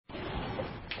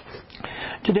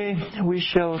Today we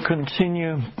shall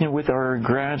continue with our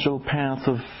gradual path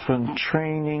of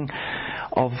training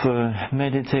of a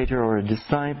meditator or a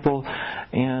disciple,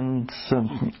 and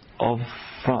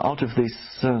out of this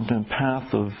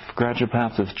gradual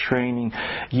path of training.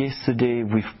 Yesterday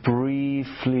we've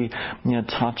briefly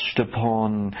touched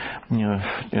upon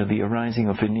the arising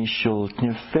of initial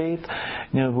faith,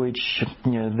 which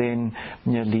then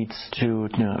leads to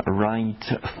right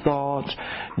thought,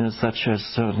 such as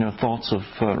thoughts of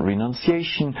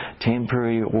renunciation,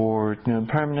 temporary or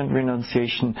permanent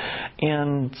renunciation,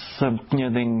 and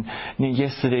then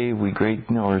yesterday we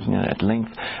at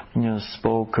length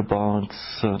spoke about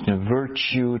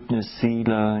virtue,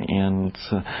 sila, and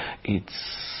its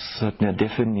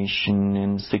definition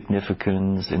and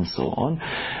significance and so on,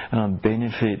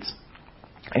 benefits.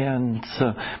 And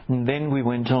then we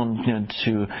went on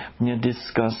to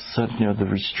discuss the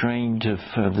restraint of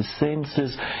the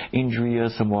senses, indriya,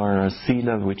 samvara,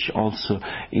 sila, which also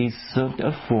is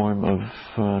a form of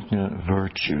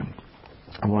virtue,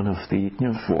 one of the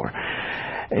four.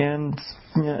 And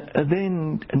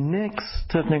then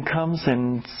next comes,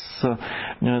 and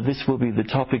this will be the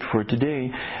topic for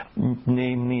today,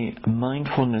 namely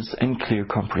mindfulness and clear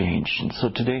comprehension. So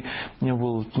today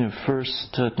we'll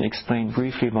first explain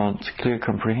briefly about clear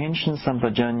comprehension,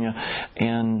 sampajanya,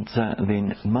 and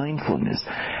then mindfulness.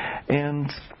 And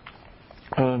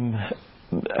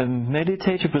a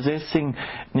meditator possessing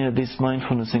this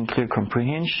mindfulness and clear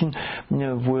comprehension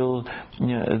will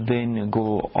then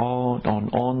go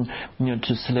on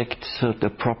to select the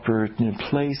proper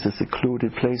place, a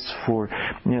secluded place for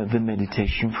the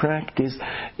meditation practice,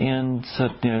 and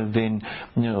then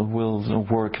will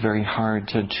work very hard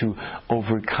to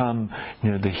overcome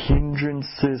the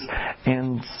hindrances.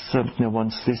 And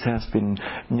once this has been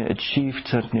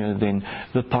achieved, then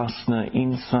vipassana,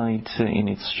 insight in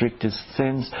its strictest sense,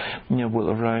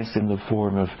 will arise in the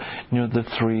form of the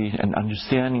three, an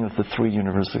understanding of the three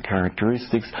universal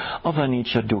characteristics of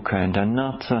anicca, dukkha, and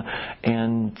anatta,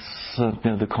 and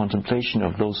the contemplation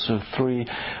of those three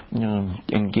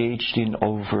engaged in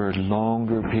over a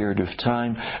longer period of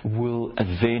time will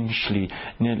eventually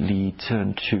lead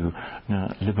to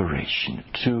liberation,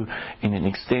 to, in an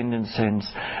extended sense,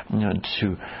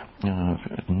 to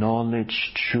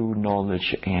knowledge, true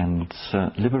knowledge, and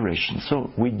liberation. So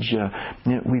vijja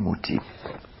vimutti.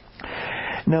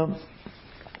 Now,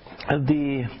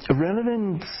 the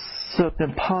relevant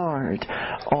part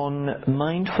on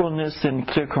mindfulness and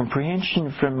clear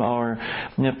comprehension from our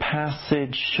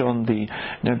passage on the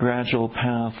gradual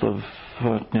path of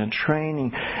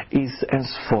training is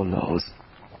as follows.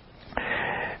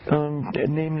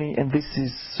 Namely, and this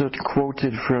is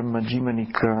quoted from Majjhima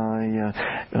Nikaya,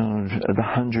 the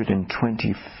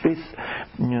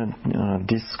 125th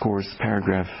discourse,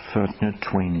 paragraph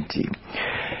 20.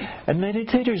 A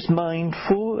meditator is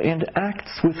mindful and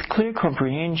acts with clear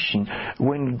comprehension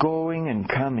when going and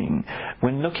coming,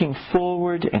 when looking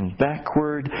forward and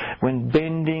backward, when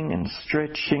bending and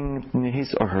stretching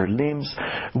his or her limbs,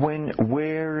 when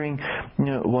wearing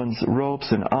one's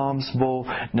robes and alms bowl.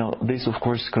 Now, this of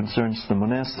course concerns the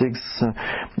monastics,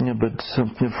 but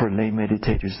for lay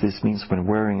meditators this means when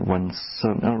wearing one's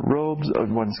robes or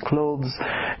one's clothes,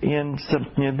 and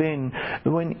then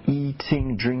when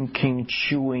eating, drinking,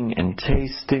 chewing and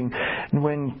tasting,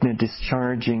 when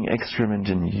discharging excrement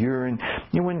and urine,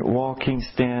 when walking,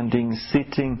 standing,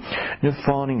 sitting,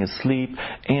 falling asleep,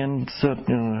 and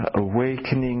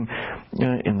awakening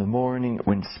in the morning,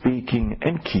 when speaking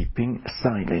and keeping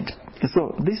silent.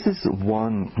 So this is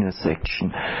one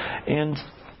section, and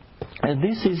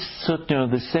this is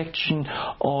the section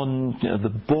on the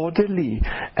bodily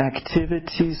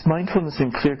activities, mindfulness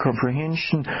and clear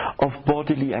comprehension of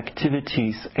bodily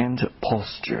activities and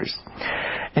postures.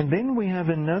 And then we have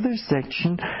another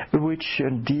section which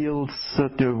deals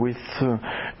with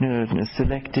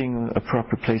selecting a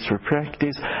proper place for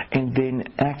practice and then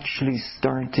actually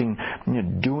starting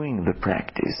doing the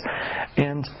practice.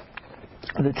 And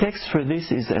the text for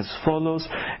this is as follows,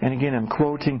 and again I'm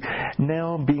quoting: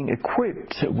 now being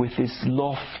equipped with this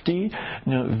lofty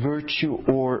virtue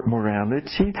or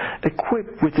morality,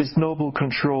 equipped with this noble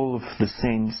control of the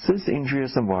senses, indriya,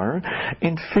 samvara,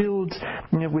 and filled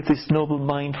with this noble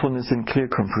mindfulness and clear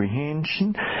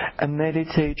comprehension, a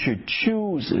meditator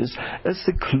chooses a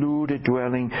secluded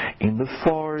dwelling in the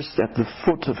forest, at the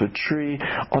foot of a tree,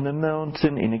 on a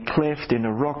mountain, in a cleft, in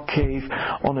a rock cave,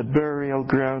 on a burial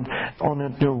ground, on a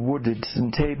wooded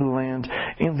tableland,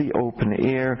 in the open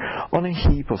air, on a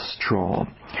heap of straw.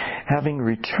 Having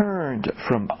returned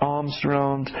from alms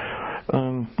round,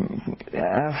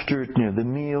 after the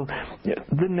meal,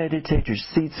 the meditator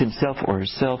seats himself or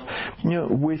herself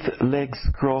with legs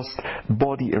crossed,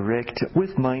 body erect,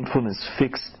 with mindfulness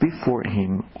fixed before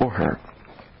him or her.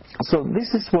 So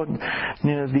this is what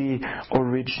the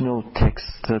original text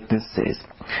says.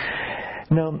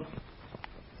 Now,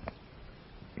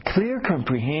 clear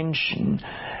comprehension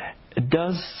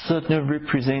does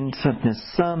represent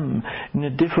some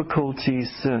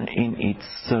difficulties in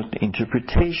its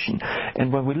interpretation.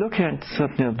 And when we look at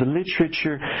the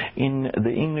literature in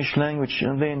the English language,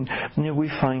 then we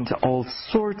find all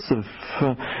sorts of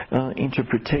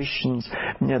interpretations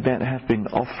that have been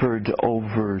offered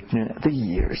over the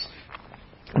years.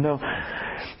 Now,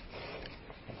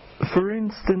 for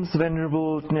instance,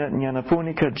 Venerable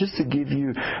Nyanaponika, just to give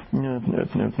you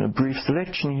a brief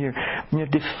selection here,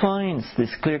 defines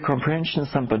this clear comprehension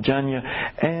sampajanya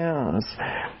as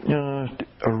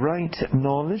a right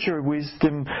knowledge or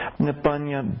wisdom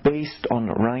panya based on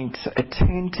right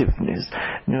attentiveness,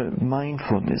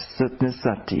 mindfulness,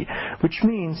 sati, which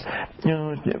means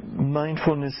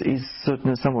mindfulness is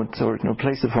somewhat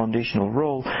plays a foundational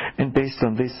role, and based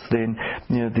on this, then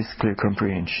this clear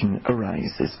comprehension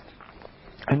arises.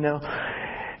 And now,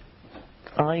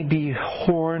 I.B.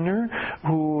 Horner,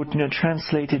 who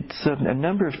translated a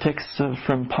number of texts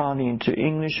from Pali into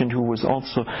English, and who was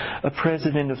also a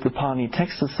president of the Pali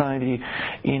Text Society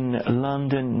in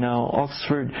London, now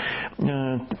Oxford,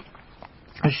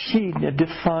 she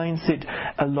defines it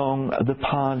along the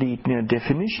Pali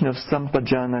definition of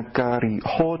sampajana kari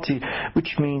hoti,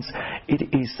 which means it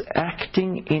is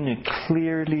acting in a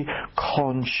clearly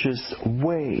conscious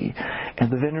way. And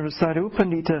the Venerable Sayadaw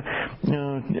Pandita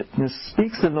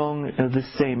speaks along the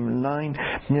same line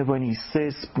when he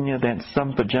says that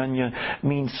sampajanya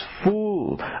means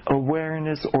full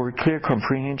awareness or clear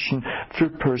comprehension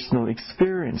through personal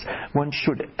experience. One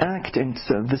should act, and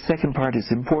the second part is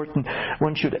important,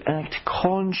 one should act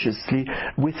consciously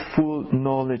with full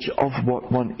knowledge of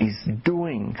what one is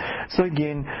doing. So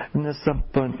again,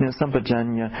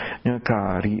 sampajanya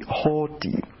kari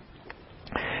hoti.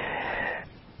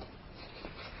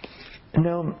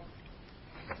 Now,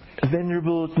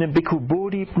 Venerable Bhikkhu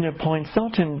Bodhi points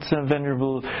out, and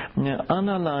Venerable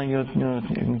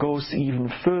Analayo goes even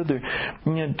further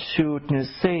to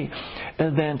say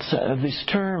that this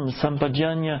term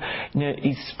sampajanya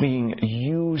is being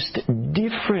used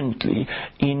differently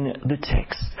in the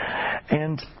text.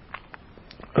 And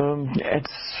at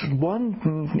one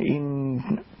in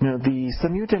the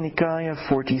Samyutta Nikaya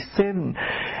 47,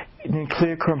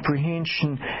 clear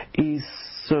comprehension is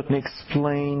certainly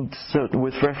explained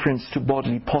with reference to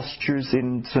bodily postures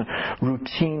and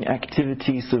routine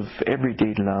activities of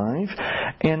everyday life.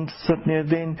 And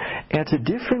then at a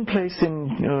different place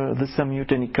in the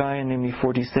Samyutta Nikaya, namely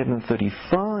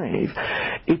 4735,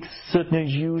 it's certainly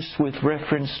used with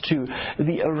reference to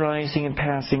the arising and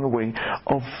passing away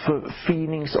of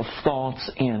feelings, of thoughts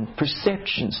and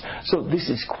perceptions. So this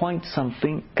is quite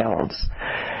something else.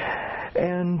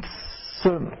 And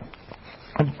so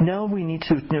now we need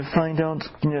to find out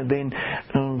then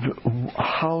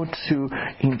how to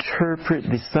interpret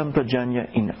the sampajanya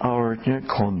in our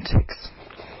context.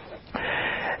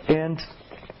 And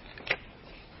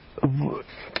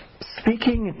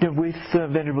speaking with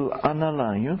Venerable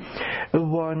Analayo,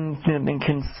 one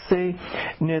can say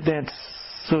that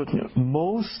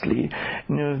mostly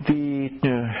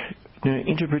the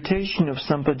interpretation of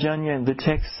sampajanya in the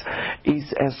text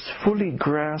is as fully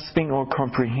grasping or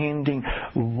comprehending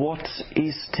what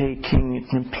is taking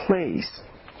place.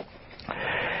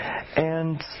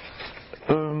 And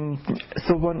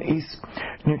so one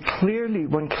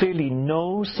clearly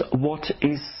knows what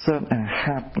is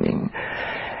happening.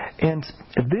 And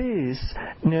this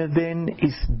then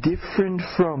is different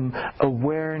from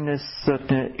awareness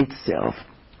itself.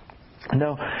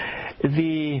 Now,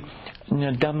 the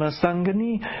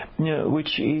Dhammasangani,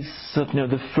 which is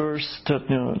the first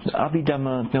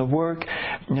Abhidhamma work,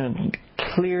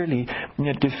 clearly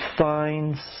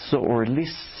defines or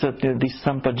lists the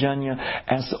sampajanya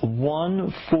as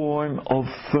one form of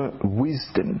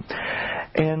wisdom.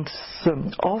 And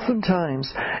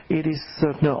oftentimes it is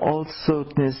also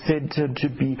said to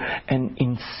be an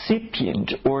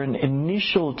incipient or an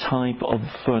initial type of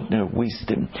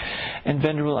wisdom. And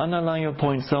Venerable Analayo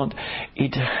points out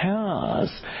it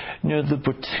has the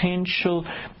potential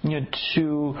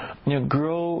to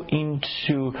grow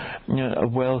into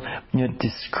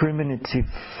discriminative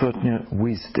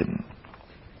wisdom.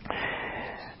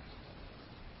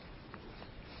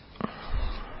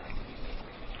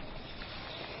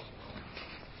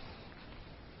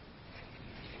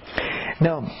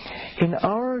 Now, in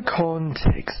our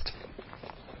context,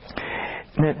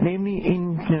 namely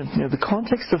in the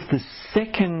context of the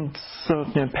second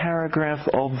paragraph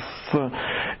of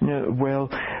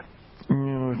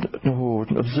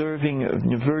observing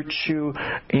virtue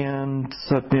and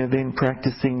then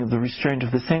practicing the restraint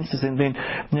of the senses, and then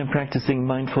practicing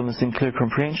mindfulness and clear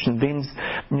comprehension,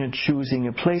 then choosing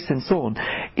a place and so on.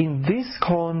 In this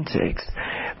context,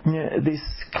 this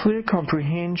clear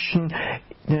comprehension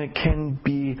can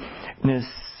be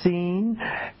seen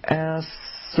as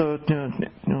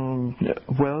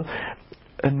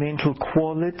a mental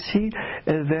quality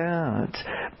that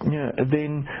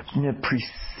then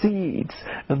precedes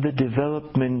the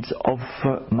development of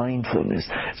mindfulness.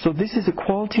 So this is a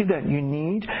quality that you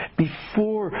need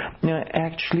before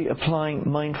actually applying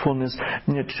mindfulness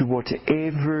to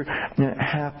whatever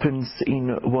happens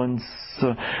in one's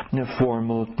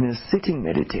formal sitting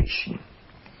meditation.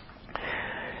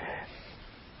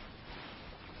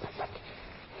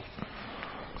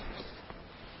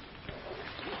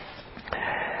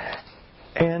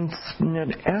 And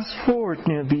as for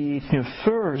the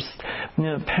first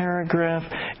paragraph,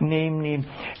 namely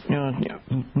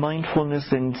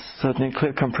mindfulness and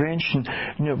clear comprehension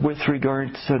with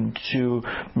regard to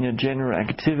general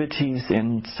activities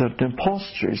and certain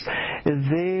postures,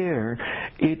 there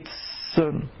it's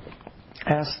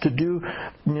has to do,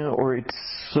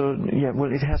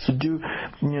 it has to do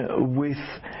with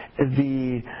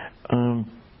the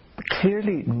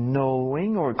clearly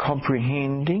knowing or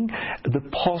comprehending the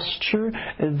posture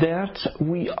that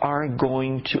we are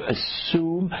going to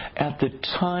assume at the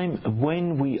time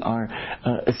when we are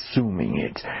assuming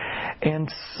it.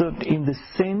 And so in the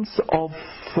sense of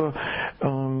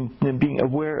being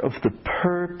aware of the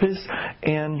purpose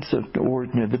and or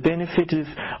the benefit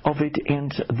of it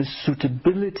and the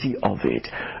suitability of it,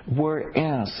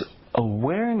 whereas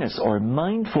awareness or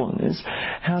mindfulness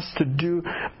has to do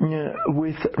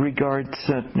with regards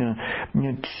to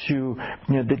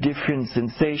the different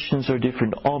sensations or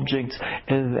different objects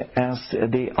as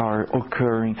they are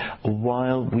occurring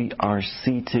while we are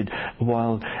seated,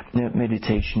 while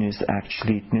meditation is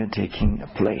actually taking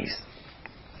place.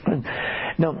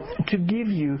 Now, to give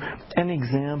you an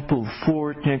example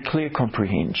for clear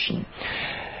comprehension,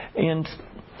 and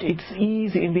it's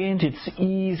easy. In the end, it's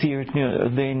easier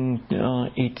than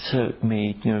it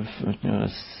may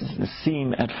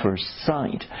seem at first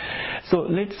sight. So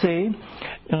let's say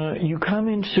you come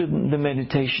into the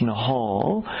meditation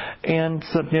hall, and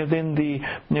then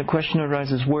the question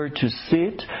arises where to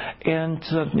sit, and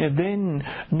then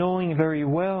knowing very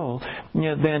well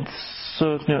that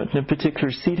a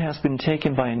particular seat has been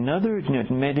taken by another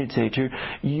meditator,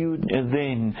 you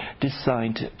then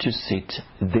decide to sit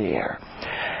there.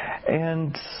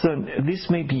 And this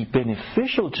may be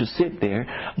beneficial to sit there,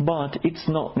 but it's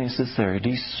not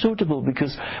necessarily suitable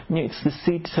because it's the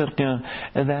seat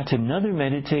that another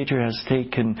meditator has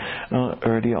taken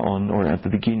early on or at the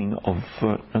beginning of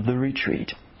the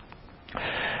retreat.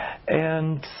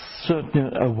 And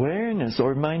awareness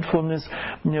or mindfulness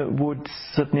would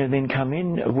then come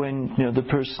in when the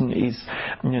person is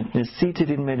seated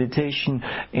in meditation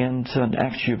and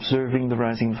actually observing the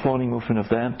rising and falling movement of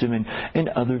the abdomen and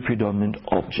other predominant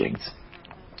objects.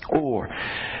 Or,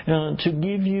 to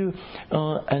give you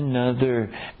another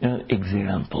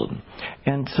example,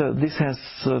 and this has,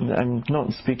 I'm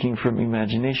not speaking from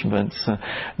imagination, but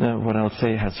what I'll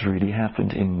say has really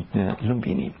happened in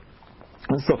Lumbini.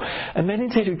 So a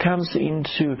meditator comes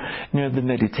into the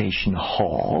meditation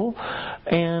hall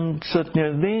and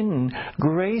then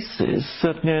graces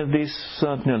this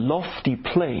lofty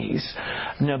place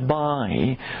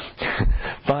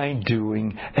by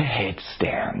doing a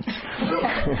headstand.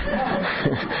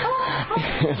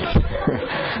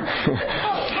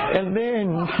 And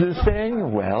then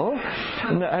saying, well,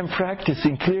 I'm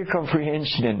practicing clear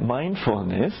comprehension and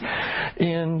mindfulness,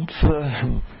 and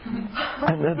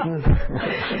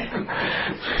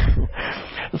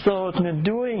so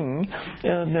doing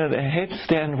the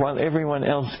headstand while everyone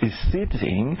else is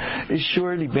sitting is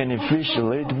surely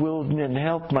beneficial. It will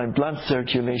help my blood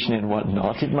circulation and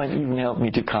whatnot. It might even help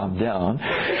me to calm down.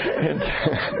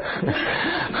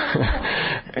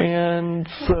 And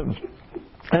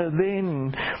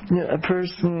then a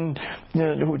person,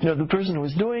 the person who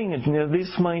is doing it,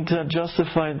 this might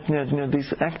justify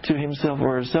this act to himself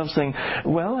or herself, saying,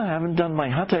 "Well, I haven't done my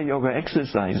Hatha Yoga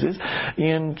exercises,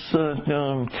 and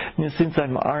since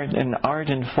I'm an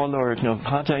ardent follower of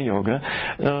Hatha Yoga,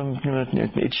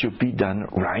 it should be done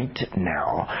right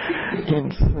now."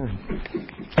 And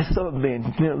so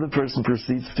then the person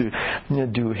proceeds to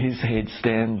do his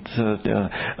headstand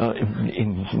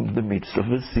in the midst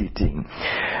of a sitting.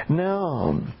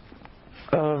 Now,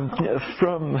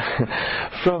 from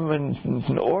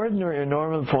an ordinary or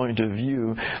normal point of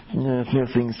view,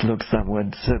 things look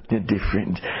somewhat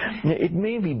different. It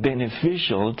may be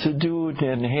beneficial to do a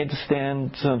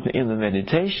headstand in the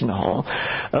meditation hall,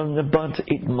 but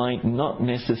it might not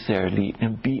necessarily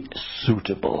be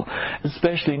suitable,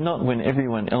 especially not when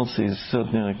everyone else is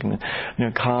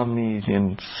calmly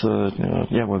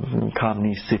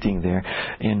calmly sitting there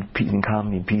and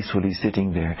calmly, peacefully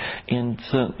sitting there and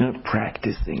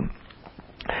practicing.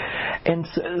 And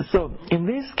so in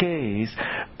this case,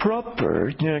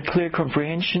 proper clear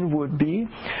comprehension would be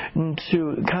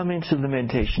to come into the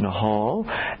meditation hall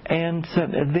and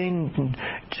then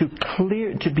to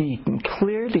be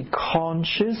clearly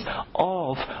conscious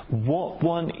of what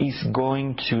one is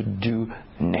going to do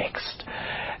next.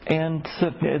 And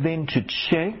then to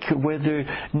check whether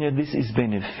this is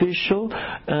beneficial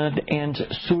and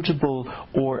suitable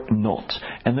or not.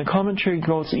 And the commentary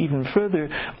goes even further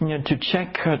to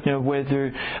check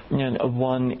whether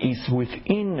one is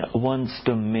within one's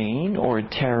domain or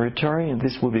territory, and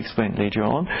this will be explained later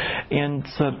on, and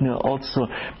also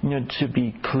to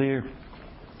be clear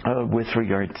with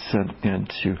regards to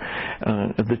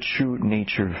the true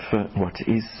nature of what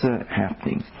is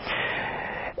happening.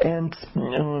 And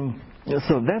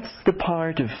so that's the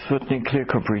part of clear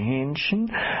comprehension,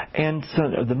 and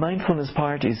the mindfulness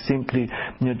part is simply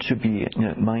to be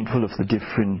mindful of the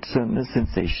different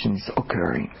sensations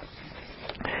occurring.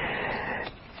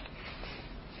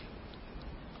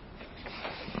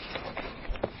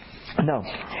 Now,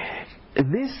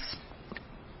 this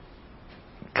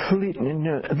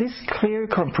clear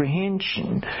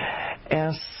comprehension,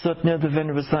 as the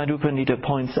Venerable Sayadaw Upanida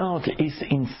points out, is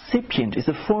incipient, is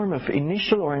a form of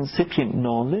initial or incipient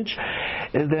knowledge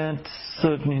that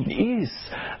is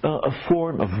a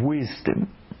form of wisdom.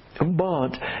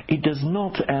 But it does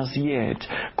not as yet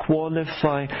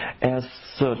qualify as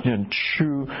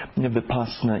true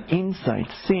Vipassana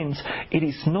insight, since it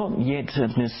is not yet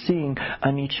seeing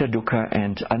anicca, dukkha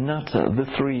and anatta, the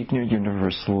three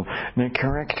universal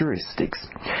characteristics.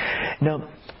 Now,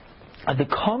 the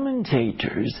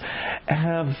commentators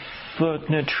have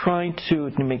tried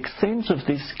to make sense of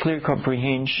this clear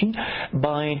comprehension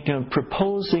by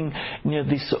proposing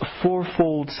this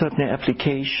fourfold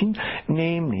application,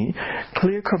 namely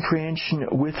clear comprehension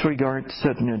with regard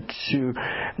to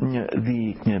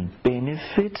the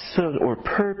benefits or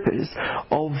purpose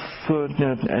of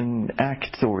an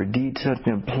act or deed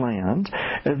planned.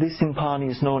 This in Pali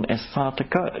is known as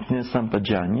sataka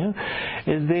sampajanya.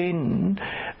 Then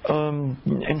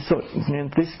and so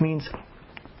this means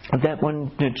that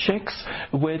one checks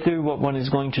whether what one is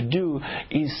going to do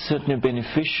is certainly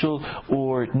beneficial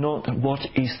or not. What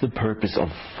is the purpose of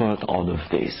all of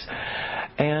this?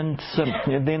 And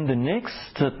then the next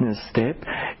step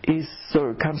is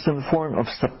comes in the form of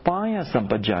sapaya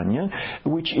sampajanya,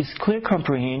 which is clear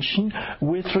comprehension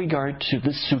with regard to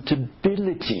the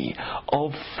suitability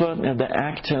of the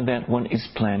act that one is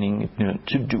planning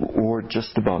to do or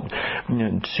just about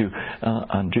to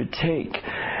undertake.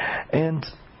 And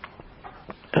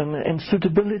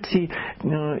suitability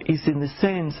is in the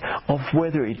sense of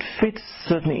whether it fits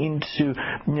certainly into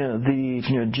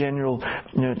the general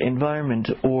environment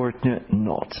or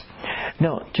not.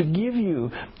 Now, to give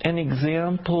you an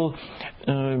example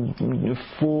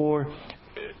for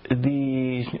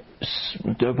the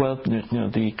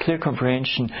clear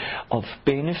comprehension of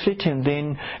benefit, and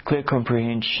then clear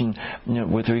comprehension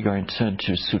with regard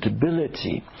to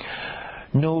suitability.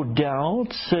 No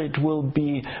doubt it will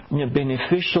be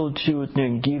beneficial to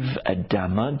give a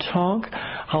Dhamma talk.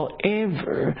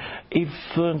 However, if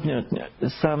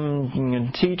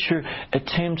some teacher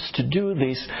attempts to do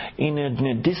this in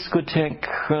a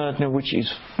discotheque which is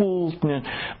full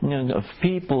of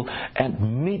people at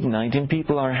midnight and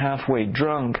people are halfway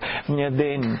drunk,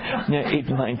 then it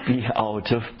might be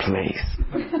out of place.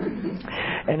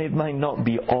 And it might not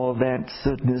be all that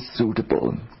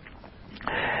suitable.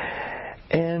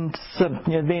 And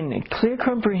then clear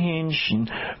comprehension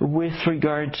with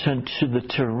regard to the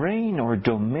terrain or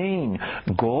domain,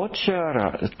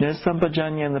 gochara,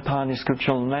 sampajanya in the Pali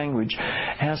scriptural language,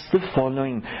 has the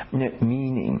following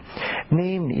meaning.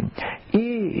 Namely,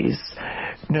 is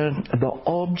the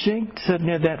object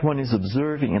that one is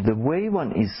observing, and the way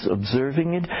one is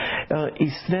observing it,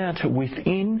 is that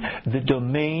within the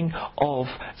domain of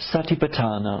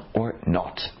satipatthana or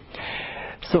not.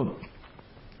 So,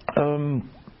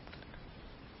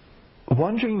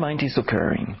 wandering mind is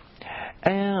occurring,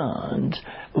 and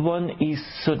one is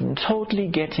totally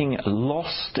getting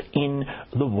lost in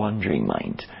the wandering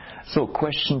mind. So,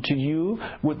 question to you: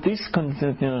 would this come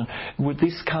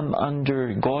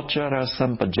under Gochara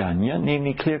Sampajanya,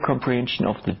 namely clear comprehension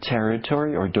of the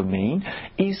territory or domain?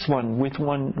 Is one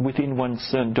within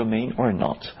one's domain or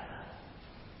not?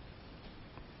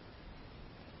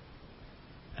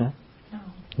 Huh?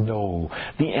 No.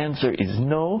 The answer is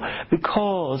no,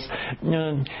 because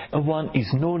one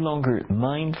is no longer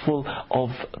mindful of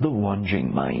the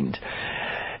wandering mind.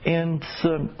 And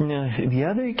the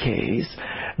other case,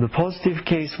 the positive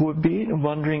case, would be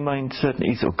wandering mind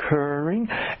is occurring,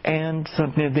 and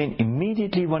then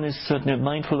immediately one is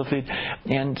mindful of it,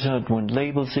 and one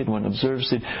labels it, one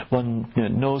observes it, one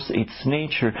knows its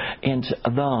nature, and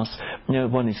thus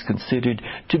one is considered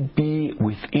to be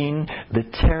within the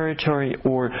territory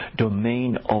or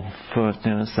domain of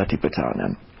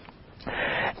Satipatthana.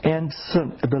 And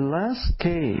the last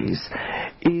case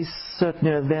is that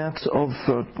of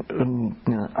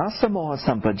Asamoha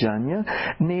Sampajanya,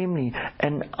 namely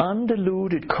an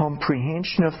undiluted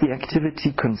comprehension of the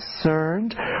activity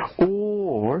concerned,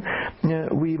 or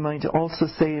we might also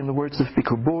say, in the words of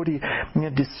Bhikkhu Bodhi,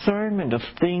 discernment of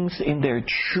things in their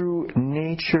true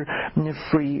nature,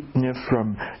 free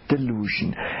from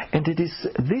delusion. And it is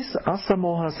this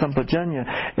Asamoha Sampajanya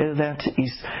that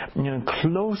is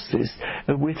closest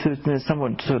with a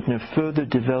somewhat further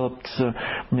developed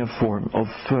form of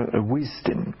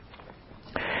wisdom.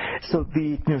 So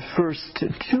the first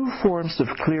two forms of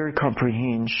clear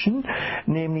comprehension,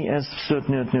 namely as clear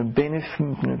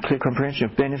comprehension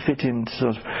of benefit and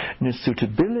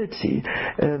suitability,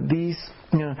 these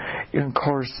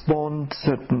correspond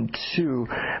to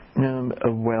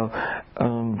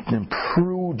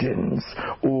prudence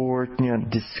or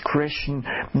discretion,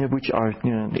 which are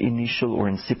the initial or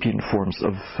incipient forms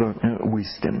of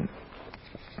wisdom.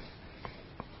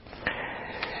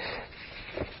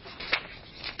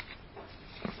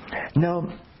 Now,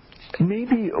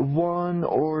 maybe one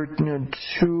or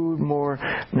two more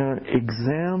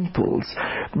examples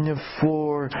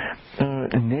for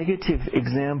negative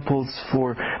examples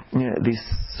for this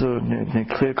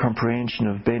clear comprehension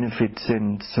of benefits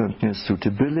and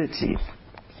suitability.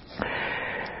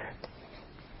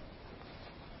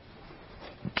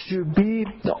 To be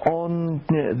on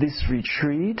this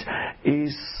retreat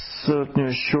is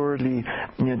surely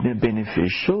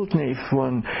beneficial if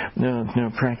one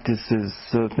practices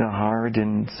hard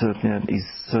and is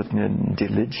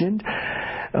diligent.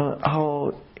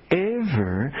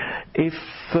 However, if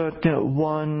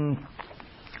one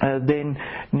then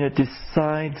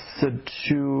decides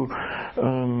to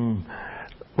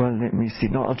well, let me see.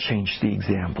 No, I'll change the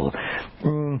example.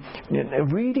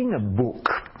 Reading a book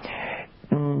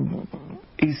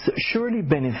is surely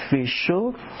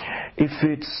beneficial if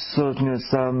it's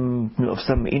some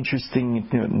interesting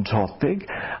topic.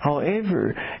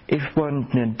 However, if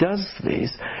one does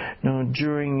this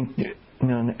during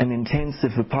an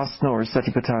intensive Vipassana or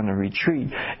Satipatthana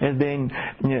retreat, and then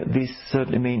this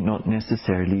may not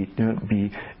necessarily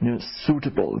be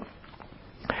suitable.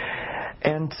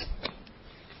 And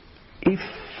if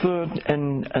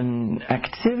an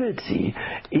activity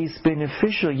is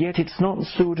beneficial yet it's not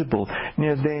suitable,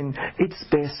 then it's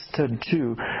best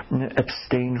to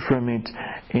abstain from it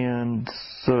and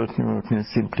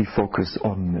simply focus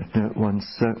on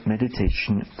one's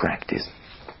meditation practice.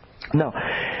 Now,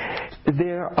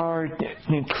 there are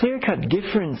clear-cut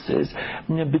differences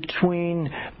between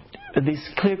this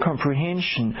clear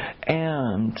comprehension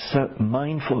and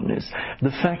mindfulness,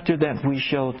 the factor that we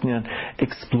shall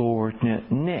explore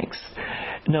next.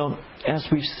 Now, as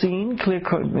we've seen, clear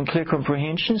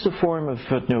comprehension is a form of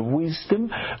wisdom,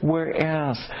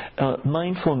 whereas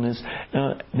mindfulness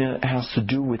has to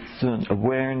do with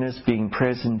awareness, being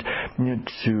present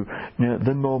to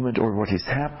the moment or what is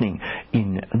happening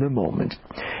in the moment.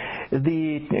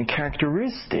 The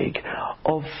characteristic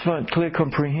of clear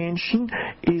comprehension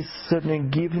is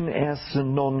given as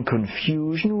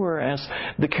non-confusion, whereas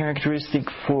the characteristic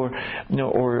of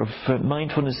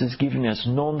mindfulness is given as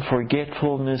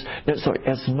non-forgetfulness,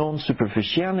 as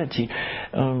non-superficiality,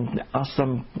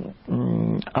 asam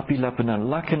apilapana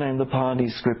lakkhana in the Pali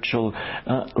scriptural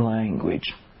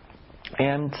language.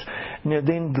 And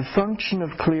then the function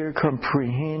of clear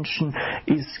comprehension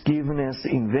is given as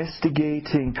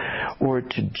investigating or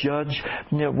to judge,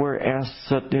 whereas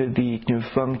the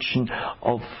function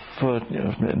of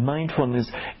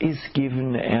mindfulness is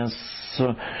given as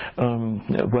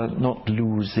not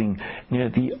losing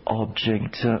the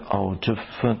object out of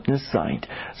sight.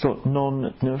 So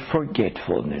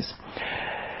non-forgetfulness.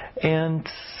 And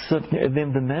so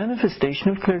then the manifestation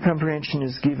of clear comprehension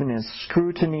is given as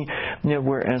scrutiny,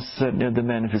 whereas the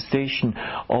manifestation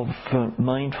of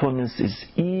mindfulness is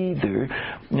either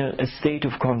a state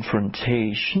of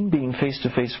confrontation, being face to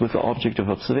face with the object of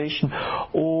observation,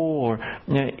 or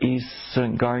is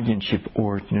guardianship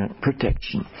or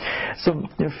protection. So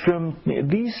from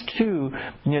these two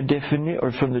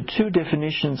from the two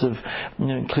definitions of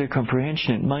clear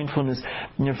comprehension and mindfulness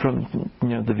from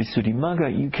the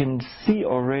Visuddhimagga, you can see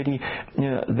already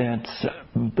that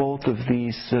both of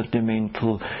these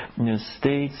mental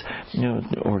states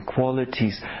or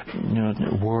qualities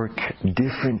work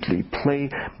differently, play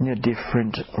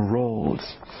different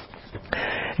roles.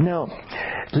 Now,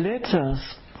 let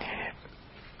us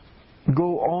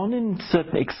go on and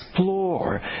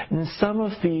explore some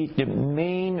of the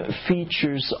main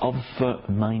features of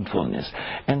mindfulness.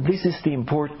 And this is the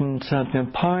important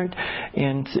part,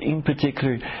 and in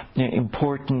particular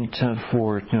important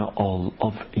for all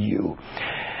of you.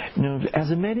 Now, as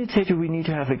a meditator, we need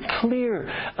to have a clear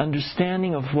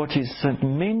understanding of what is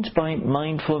meant by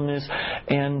mindfulness,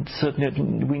 and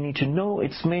we need to know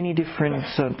its many different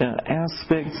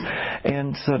aspects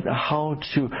and how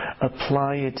to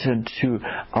apply it to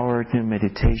our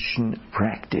meditation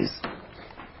practice.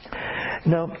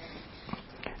 Now,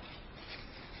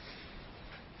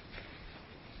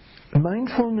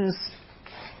 mindfulness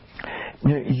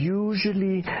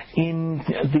usually in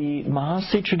the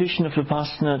Mahasi tradition of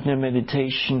Vipassana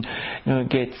meditation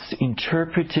gets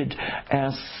interpreted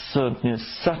as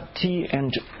sati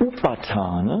and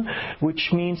upatthana, which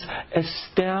means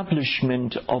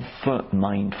establishment of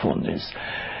mindfulness.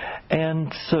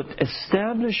 And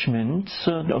establishment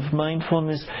of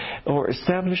mindfulness, or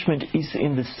establishment, is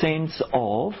in the sense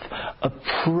of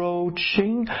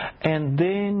approaching and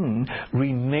then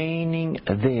remaining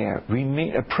there,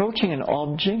 approaching an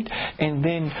object and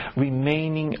then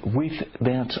remaining with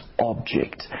that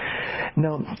object.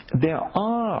 Now, there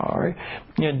are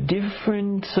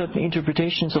different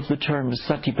interpretations of the term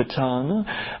satipatthana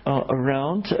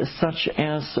around, such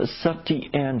as sati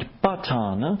and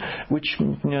patthana, which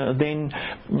then,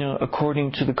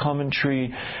 according to the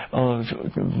commentary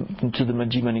to the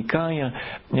Majjhima Nikaya,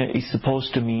 is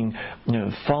supposed to mean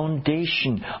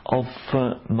foundation of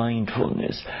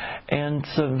mindfulness. And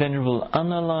Venerable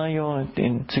Analayo,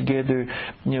 and together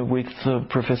with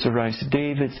Professor Rice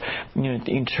Davids,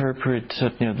 interpret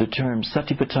the term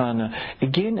satipatthana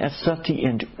again as sati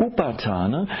and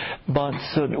upatthana, but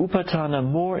upatthana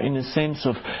more in a sense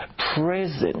of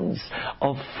presence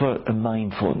of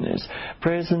mindfulness,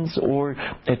 presence or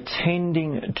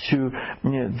attending to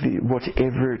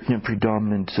whatever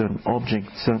predominant object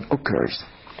occurs.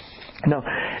 Now,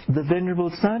 the Venerable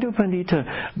Sayadaw Pandita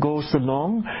goes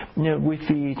along with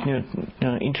the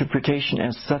interpretation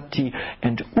as sati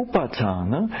and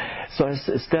upatthana, so as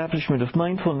establishment of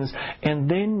mindfulness, and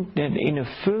then in a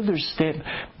further step,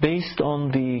 based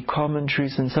on the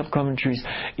commentaries and sub-commentaries,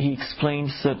 he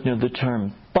explains the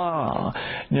term pa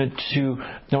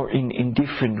in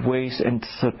different ways, and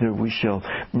we shall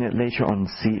later on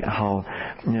see how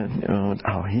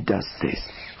he does this.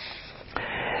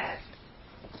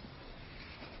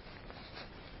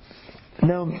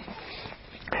 Now,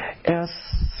 as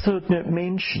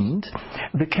mentioned,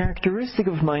 the characteristic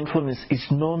of mindfulness is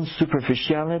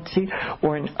non-superficiality,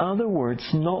 or in other words,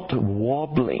 not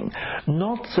wobbling.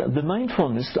 Not the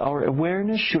mindfulness, our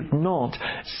awareness should not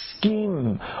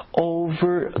skim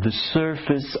over the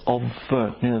surface of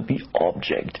the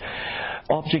object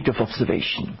of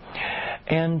observation.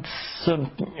 And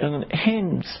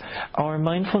hence, our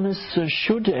mindfulness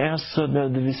should, as the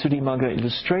Visuddhimagga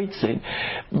illustrates it,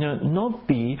 not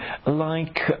be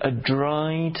like a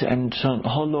dried and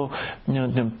hollow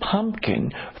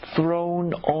pumpkin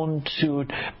thrown onto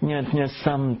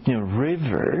some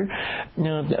river,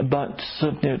 but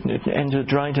and a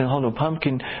dried and hollow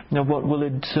pumpkin, what will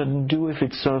it do if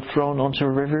it's thrown onto a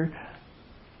river?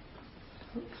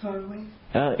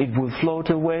 It will float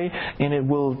away, and it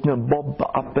will bob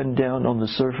up and down on the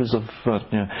surface of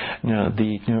the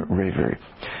river.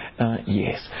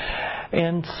 Yes,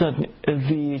 and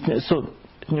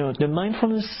the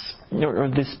mindfulness, or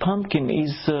this pumpkin,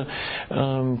 is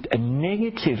a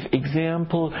negative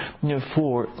example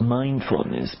for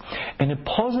mindfulness, and a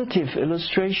positive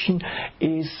illustration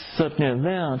is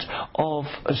that of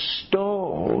a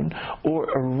stone or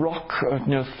a rock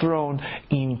thrown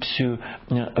into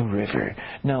a river.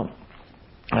 Now,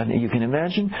 And you can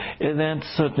imagine that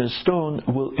certain stone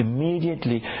will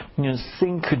immediately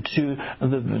sink to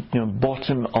the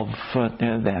bottom of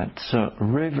that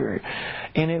river,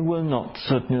 and it will not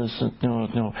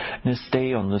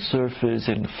stay on the surface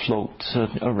and float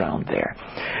around there.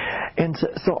 And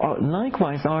so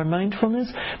likewise, our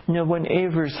mindfulness,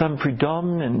 whenever some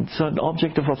predominant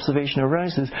object of observation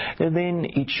arises, then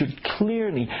it should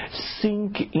clearly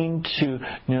sink into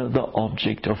the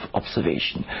object of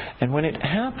observation. And when it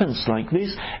happens like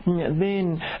this,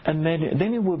 then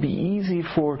it will be easy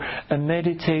for a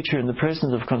meditator in the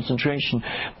presence of concentration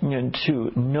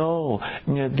to know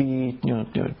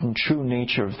the true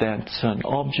nature of that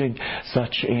object,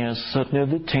 such as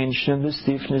the tension, the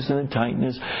stiffness, and the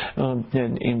tightness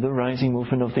in the rising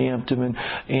movement of the abdomen,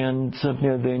 and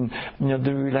then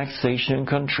the relaxation and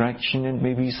contraction, and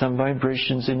maybe some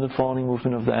vibrations in the falling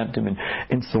movement of the abdomen,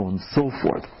 and so on and so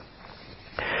forth.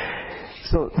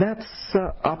 So that's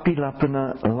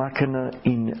Apilapana Lakkhana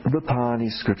in the Pali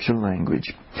scriptural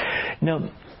language. Now,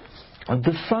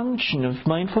 the function of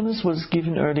mindfulness was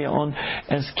given earlier on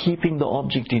as keeping the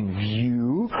object in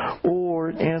view,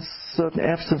 or as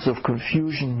absence of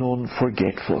confusion,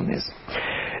 non-forgetfulness.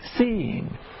 Seeing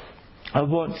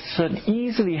what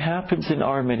easily happens in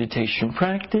our meditation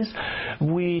practice,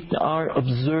 we are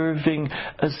observing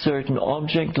a certain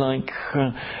object like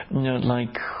the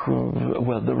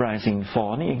rising and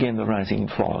falling, again the rising and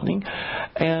falling,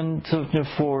 and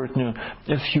for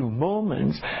a few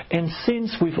moments, and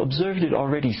since we've observed it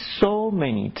already so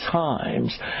many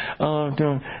times,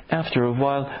 after a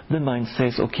while the mind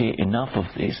says, okay, enough of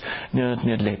this, let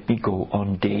me go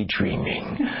on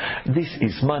daydreaming. This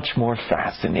is much more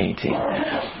fascinating.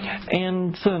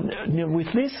 And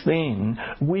with this then,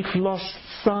 we've lost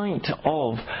sight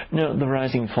of the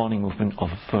rising and falling movement of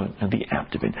the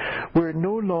abdomen. We're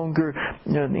no longer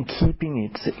keeping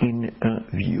it in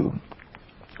view.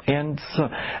 And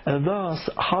thus,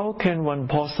 how can one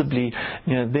possibly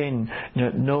then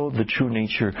know the true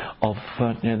nature of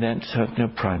that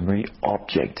primary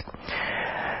object?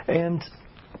 And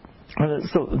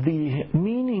so the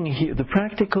meaning here, the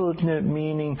practical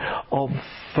meaning of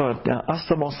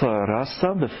asamasa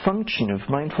rasa, the function of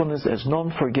mindfulness as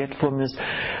non-forgetfulness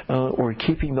or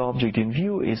keeping the object in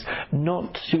view, is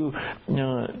not to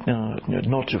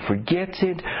forget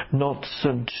it, not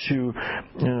to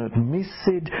miss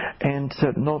it, and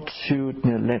not to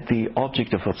let the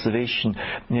object of observation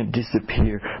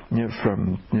disappear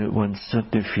from one's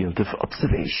field of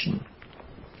observation.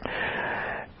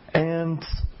 And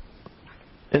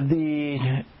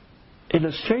the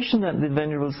illustration that the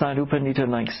Venerable Sayadaw Pandita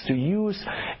likes to use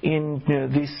in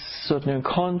this certain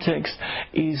context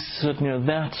is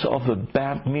that of a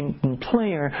badminton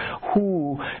player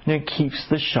who keeps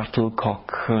the shuttlecock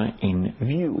in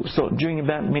view. So during a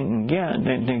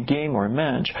badminton game or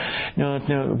match,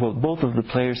 both of the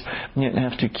players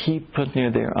have to keep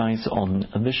their eyes on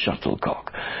the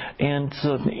shuttlecock. And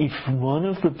if one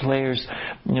of the players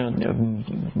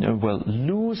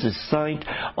loses sight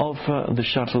of the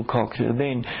shuttlecock,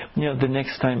 then the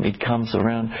next time it comes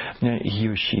around, he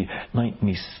or she might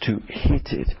miss to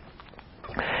hit it.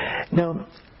 Now,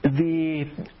 the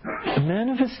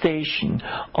manifestation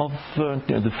of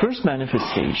the first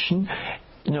manifestation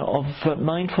of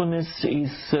mindfulness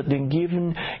is then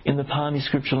given in the Pali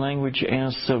scriptural language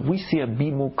as Visya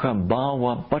Bimukha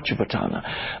Bhava Pachupatthana.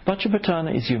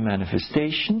 Pachupatthana is your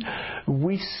manifestation.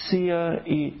 Visya,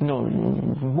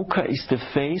 Mukha is the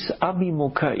face.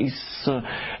 Abhimukha is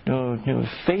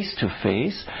face to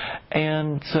face,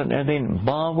 and then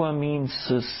Bhava means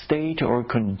state or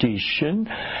condition,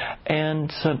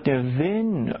 and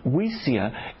then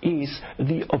Visya is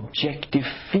the objective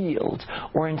field,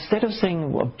 or instead of saying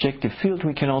objective field,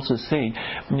 we can also say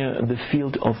the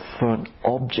field of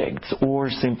objects, or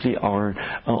simply our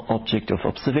object of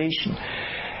observation.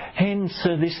 Hence,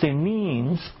 this then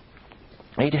means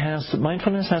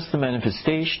mindfulness has the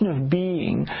manifestation of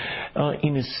being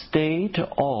in a state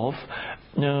of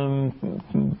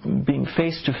being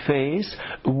face to face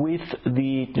with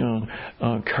the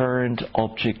current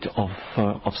object of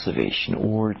observation,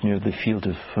 or the field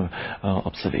of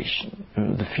observation,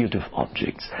 the field of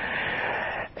objects.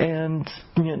 And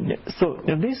so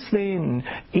this then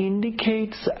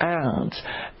indicates out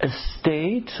a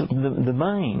state, the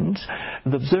mind,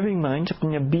 the observing mind,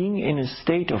 being in a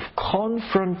state of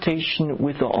confrontation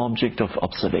with the object of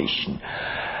observation.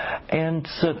 And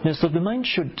so the mind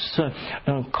should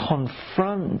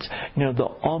confront the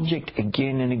object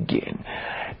again and again,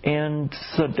 and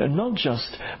not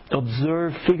just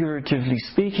observe, figuratively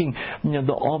speaking,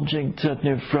 the object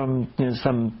from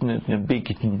some big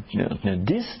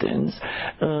distance,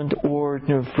 or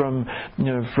from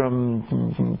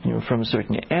a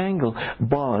certain angle,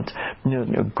 but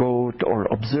go or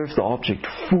observe the object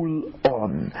full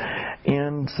on,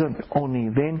 and only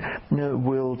then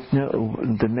will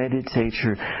the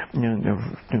meditator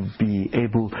be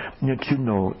able to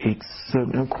know its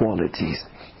qualities.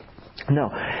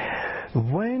 Now,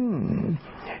 when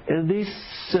this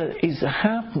is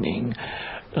happening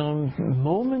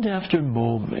moment after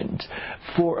moment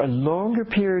for a longer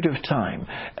period of time,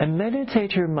 a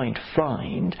meditator might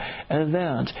find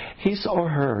that his or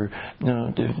her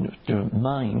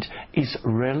mind is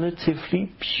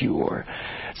relatively pure.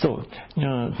 So,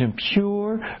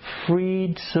 pure,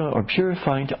 freed, or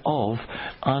purified of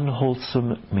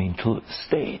unwholesome mental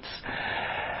states.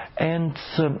 And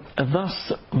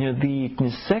thus,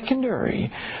 the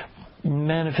secondary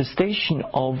manifestation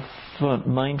of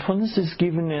mindfulness is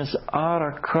given as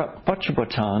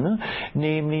arapachupatthana,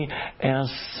 namely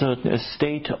as a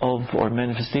state of, or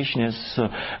manifestation as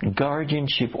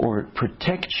guardianship or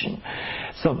protection.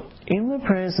 So, in the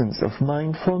presence of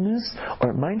mindfulness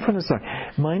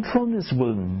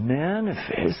will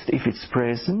manifest, if it's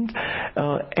present,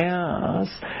 as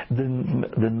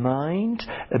the mind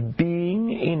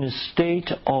being in a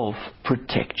state of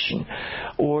protection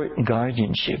or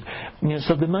guardianship.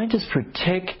 So the mind is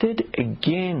protected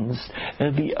against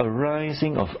the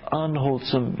arising of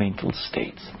unwholesome mental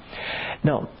states.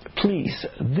 Now, please,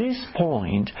 this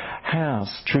point has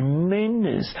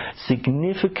tremendous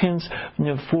significance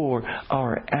for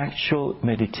our actual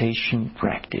meditation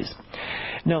practice.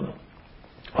 Now,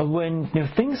 when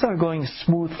things are going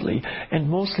smoothly and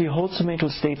mostly wholesome mental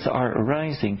states are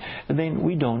arising, then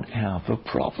we don't have a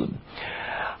problem.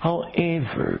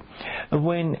 However,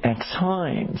 when at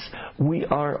times we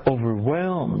are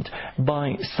overwhelmed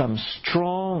by some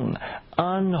strong,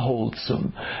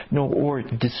 unwholesome, or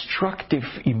destructive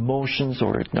emotions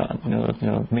or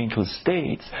mental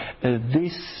states,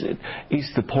 this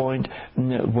is the point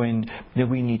when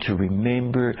we need to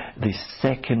remember the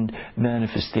second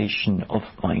manifestation of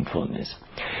mindfulness.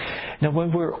 Now,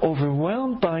 when we're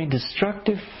overwhelmed by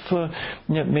destructive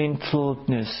mental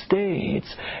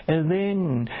states, and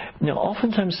then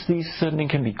oftentimes these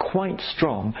can be quite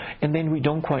strong, and then we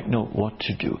don't quite know what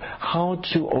to do, how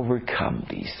to overcome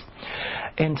these.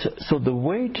 And so the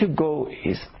way to go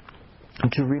is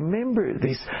to remember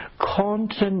this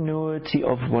continuity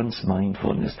of one's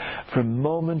mindfulness from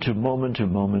moment to moment to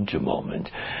moment to moment.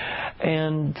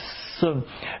 And so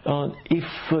if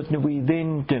we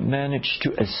then manage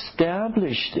to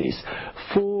establish this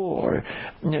for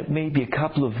maybe a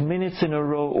couple of minutes in a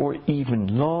row or even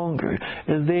longer,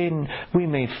 then we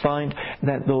may find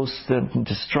that those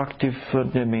destructive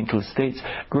mental states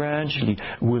gradually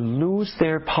will lose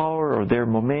their power or their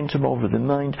momentum over the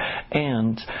mind,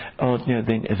 and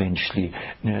then eventually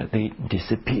they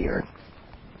disappear.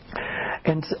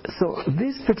 And so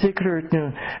this particular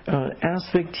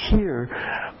aspect here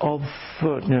of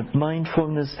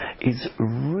mindfulness is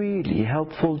really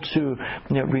helpful to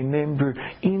remember,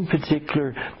 in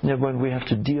particular when we have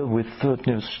to deal with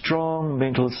strong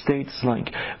mental states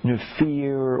like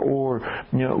fear or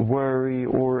worry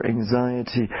or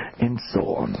anxiety and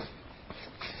so on.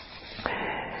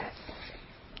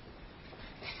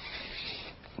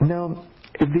 Now,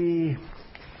 the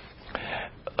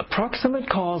approximate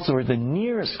cause, or the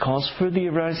nearest cause for the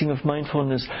arising of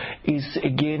mindfulness, is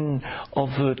again of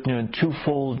a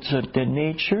twofold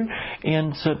nature.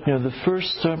 And the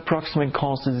first approximate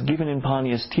cause is given in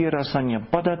Pali as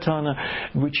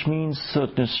tirasanya-padatthana, which means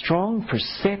the strong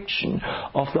perception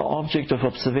of the object of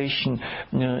observation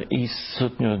is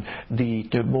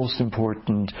the most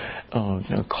important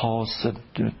cause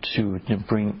to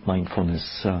bring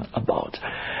mindfulness about.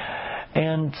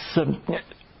 And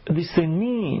this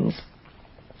means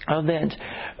that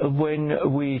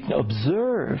when we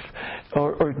observe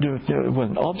or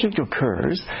when an object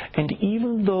occurs, and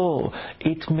even though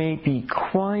it may be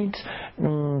quite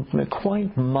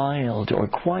mild or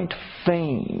quite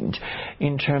faint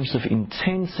in terms of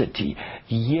intensity,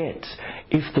 yet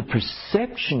if the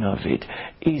perception of it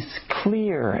is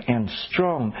clear and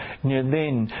strong,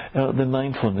 then the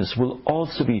mindfulness will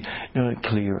also be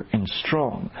clear and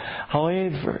strong.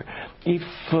 However, if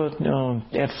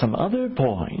at some other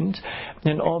point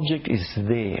an object is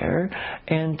there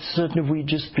and we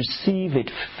just perceive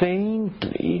it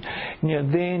faintly,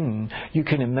 then you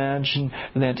can imagine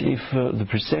that if the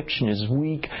perception is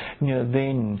weak,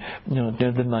 then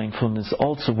the mindfulness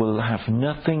also will have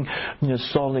nothing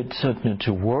solid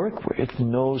to work with,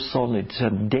 no solid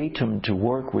datum to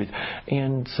work with,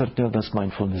 and thus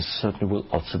mindfulness will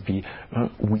also be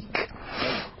weak.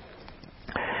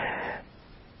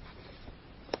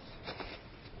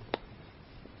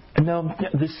 Now,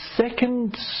 the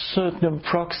second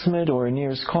proximate or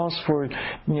nearest cause for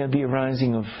the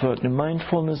arising of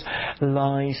mindfulness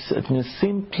lies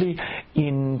simply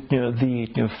in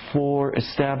the four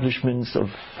establishments of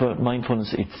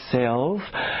mindfulness itself,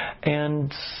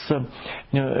 and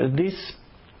this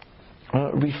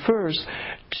refers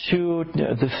to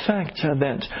the fact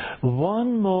that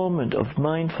one moment of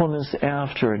mindfulness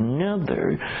after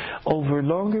another over a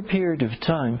longer period of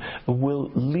time will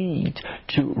lead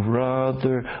to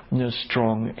rather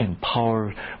strong and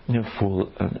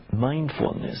powerful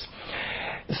mindfulness.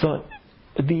 So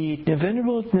the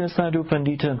Venerable Sayadaw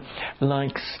Pandita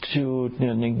likes to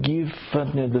give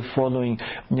the following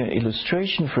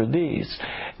illustration for this,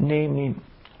 namely,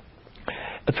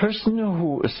 a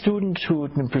student who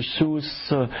pursues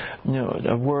a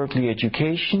worldly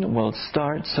education,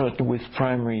 starts with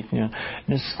primary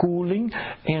schooling,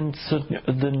 and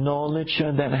the knowledge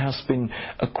that has been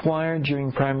acquired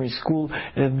during primary school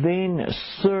then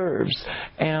serves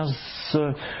as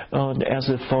a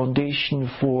foundation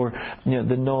for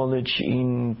the knowledge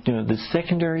in the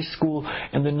secondary school,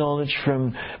 and the knowledge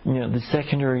from the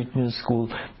secondary school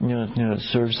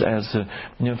serves as a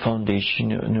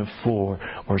foundation for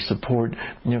or support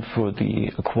for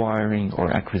the acquiring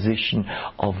or acquisition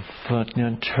of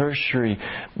tertiary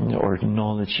or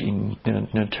knowledge in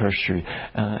tertiary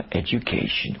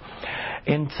education.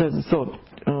 And so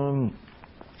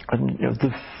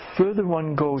the further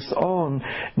one goes on,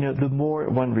 the more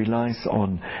one relies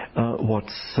on what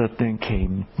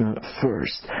came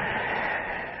first.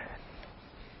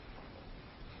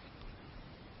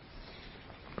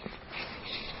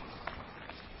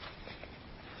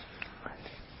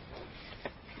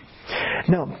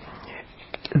 Now,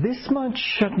 this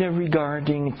much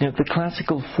regarding the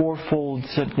classical fourfold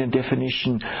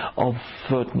definition of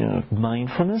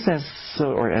mindfulness, as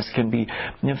can be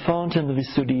found in the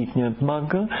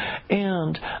Visuddhimagga,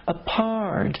 and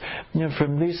apart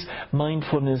from this,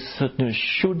 mindfulness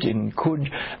should and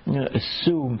could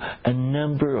assume a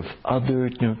number of other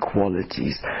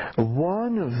qualities.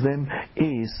 One of them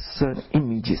is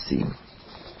immediacy.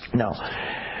 Now,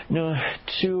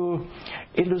 to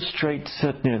illustrate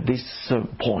this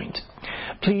point,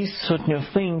 please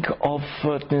think of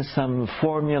some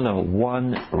Formula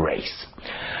 1 race.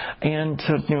 And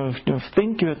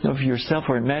think of yourself,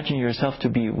 or imagine yourself to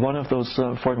be one of those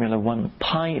Formula 1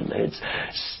 pilots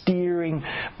steering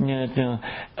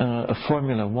a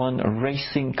Formula 1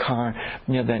 racing car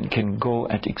that can go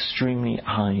at extremely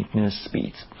high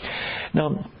speeds.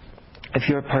 Now, if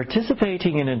you're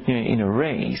participating in a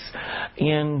race,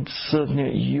 and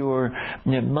your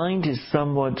mind is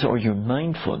somewhat, or your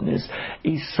mindfulness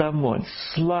is somewhat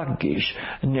sluggish,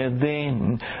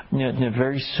 then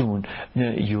very soon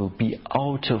you'll be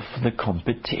out of the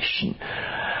competition.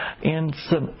 And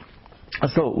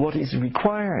so what is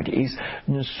required is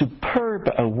superb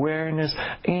awareness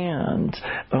and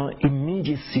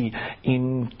immediacy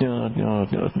in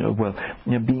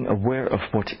being aware of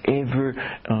whatever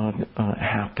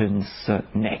happens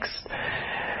next.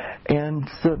 And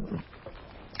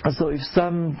so if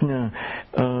some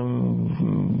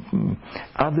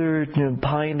other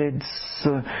pilot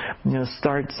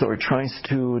starts or tries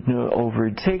to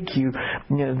overtake you,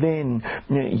 then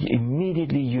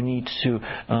immediately you need to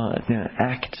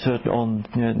act on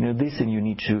this, and you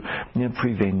need to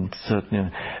prevent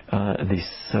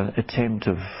this attempt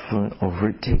of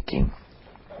overtaking.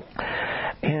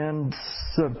 And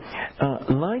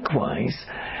likewise,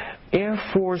 Air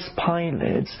Force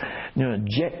pilots,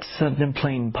 jet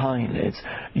plane pilots,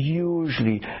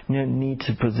 usually need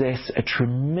to possess a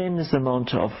tremendous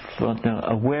amount of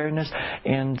awareness,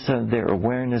 and their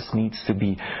awareness needs to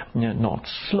be not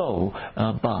slow,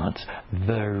 but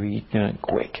very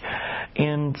quick.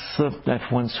 And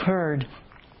I've once heard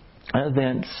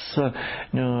that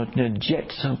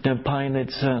jet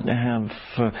pilots have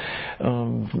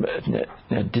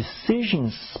a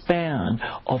decision span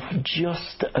of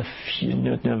just a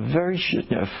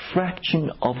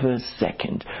fraction of a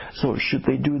second. So should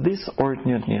they do this or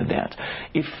that?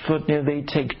 If they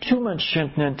take too much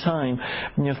time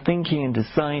thinking and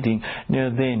deciding,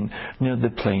 then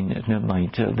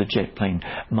the jet plane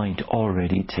might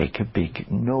already take a big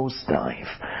nosedive.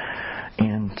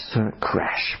 and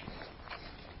crash.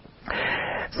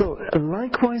 So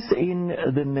likewise in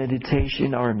the meditation,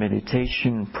 in our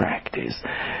meditation practice.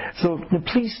 So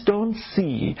please don't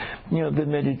see, the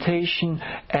meditation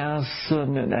as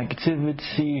an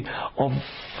activity of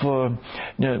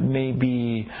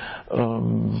maybe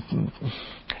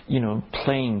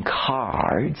playing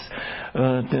cards,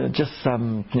 just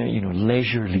some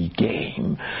leisurely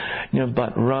game,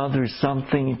 but rather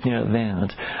something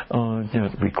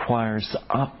that requires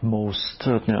utmost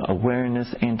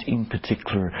awareness and in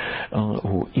particular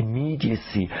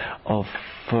immediacy of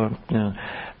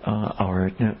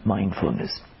our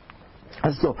mindfulness.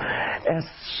 So, as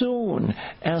soon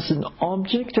as an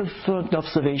object of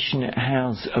observation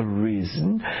has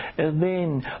arisen,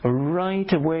 then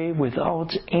right away,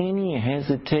 without any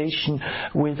hesitation,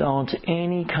 without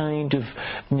any kind of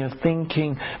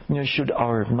thinking, should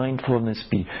our mindfulness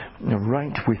be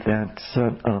right with that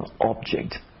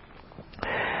object.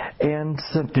 And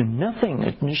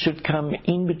nothing should come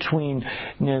in between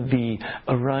the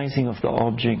arising of the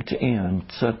object and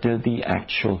the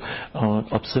actual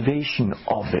observation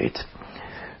of it.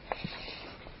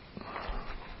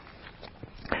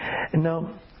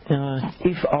 Now,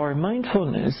 if our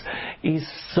mindfulness is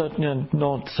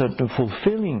not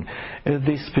fulfilling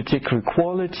this particular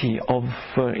quality of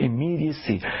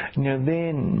immediacy,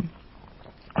 then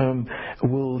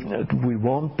we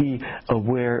won't be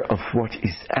aware of what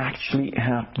is actually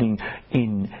happening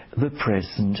in the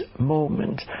present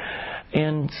moment.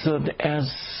 And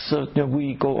as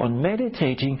we go on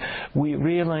meditating, we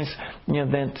realize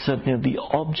that the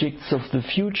objects of the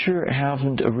future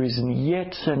haven't arisen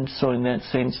yet, and so in that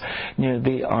sense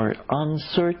they are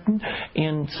uncertain,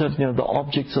 and the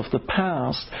objects of the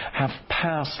past have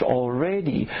passed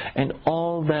already, and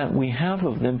all that we have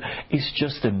of them is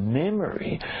just a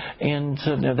memory, and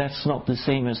that's not the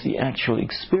same as the actual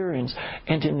experience,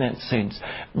 and in that sense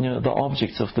the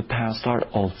objects of the past are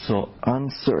also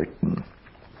uncertain.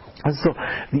 And so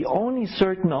the only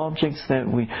certain objects that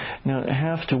we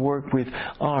have to work with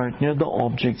are the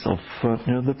objects of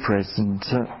the present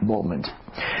moment.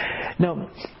 Now,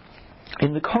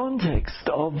 in the context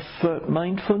of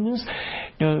mindfulness,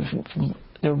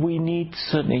 we need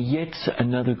yet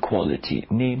another quality,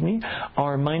 namely,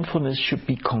 our mindfulness should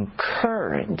be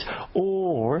concurrent,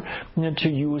 or, to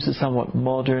use a somewhat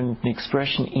modern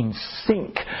expression, in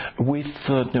sync with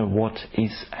what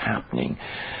is happening.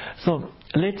 So,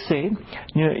 let's say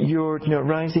your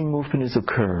rising movement is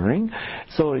occurring,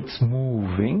 so it's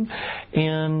moving,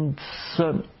 and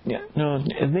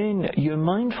then your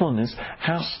mindfulness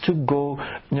has to go,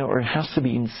 or has to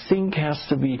be in sync, has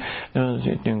to be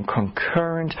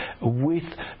concurrent with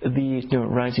the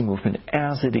rising movement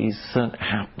as it is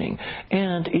happening,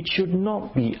 and it should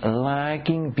not be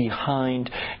lagging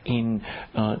behind in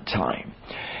time.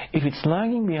 If it's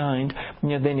lagging behind,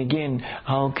 then again,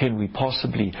 how can we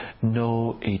possibly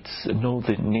know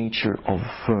the nature of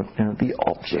the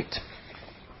object?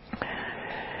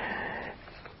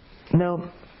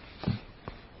 Now,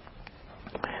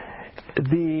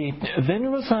 the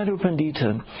Venerable Sayadaw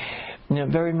Pandita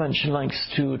very much likes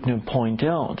to point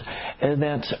out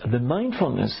that the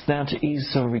mindfulness that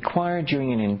is required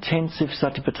during an intensive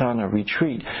Satipatthana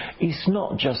retreat is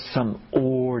not just some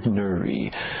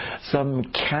ordinary, some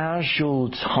casual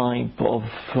type of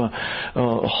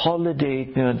holiday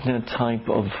type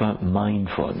of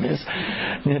mindfulness,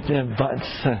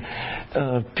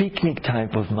 but picnic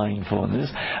type of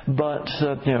mindfulness, but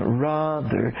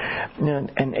rather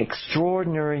an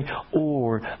extraordinary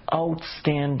or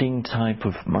outstanding type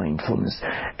of mindfulness.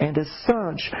 And as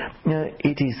such,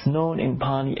 it is known in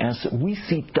Pali as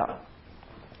Visita.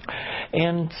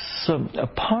 And so,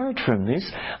 apart from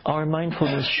this, our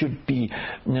mindfulness should be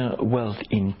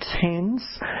intense,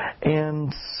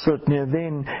 and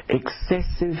then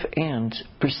excessive and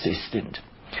persistent.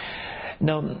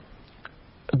 Now,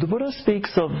 the Buddha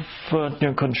speaks of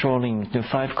controlling the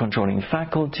 5 controlling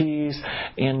faculties,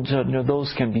 and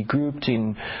those can be grouped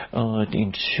into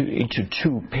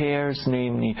 2 pairs,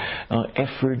 namely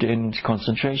effort and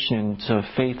concentration, and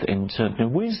faith and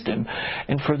wisdom.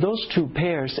 And for those 2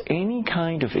 pairs, any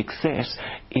kind of excess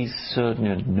is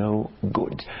no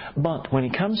good. But when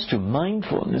it comes to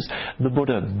mindfulness, the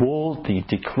Buddha boldly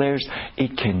declares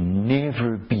it can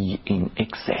never be in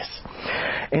excess.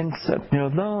 And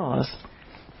thus,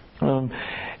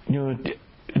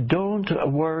 don't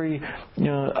worry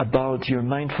about your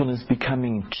mindfulness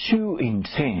becoming too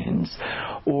intense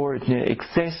or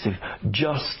excessive.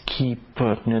 Just keep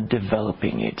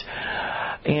developing it.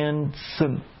 And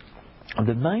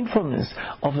the mindfulness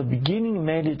of a beginning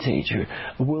meditator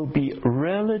will be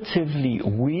relatively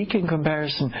weak in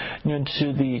comparison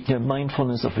to the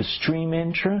mindfulness of a stream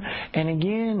enterer. And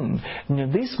again,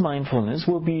 this mindfulness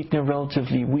will be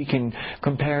relatively weak in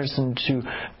comparison to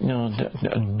the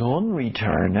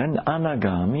non-return, an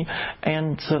anagami.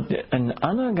 And an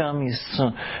anagami's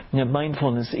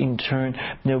mindfulness in turn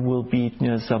will be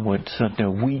somewhat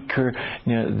weaker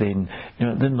than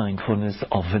the mindfulness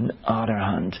of an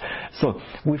arahant. So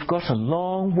we've got a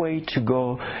long way to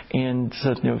go, and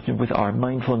with our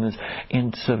mindfulness,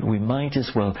 and we might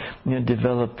as well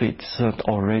develop it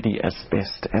already as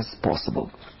best as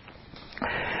possible.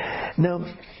 Now,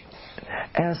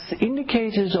 as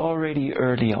indicated already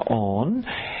earlier on,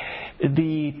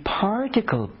 the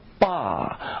particle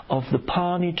pa of the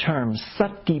Pali term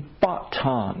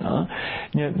satipatthana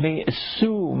may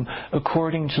assume,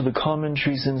 according to the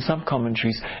commentaries and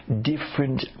sub-commentaries,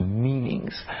 different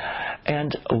meanings.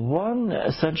 And one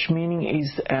such meaning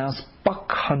is as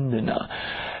pakhandana,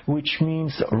 which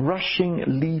means rushing,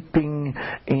 leaping,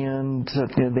 and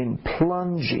then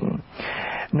plunging.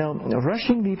 Now,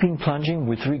 rushing, leaping, plunging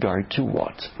with regard to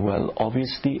what? Well,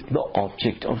 obviously the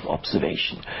object of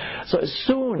observation. So as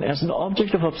soon as an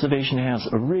object of observation has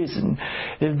arisen,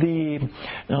 the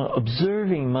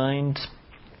observing mind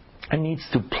needs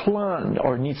to plunge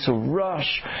or needs to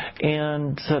rush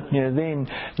and then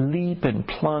leap and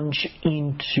plunge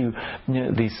into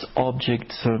this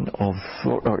object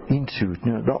or into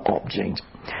the object.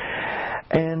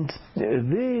 And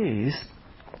this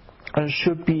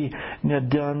should be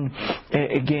done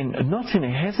again not in a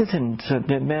hesitant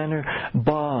manner,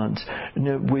 but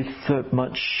with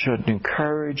much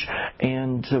courage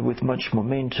and with much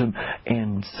momentum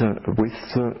and with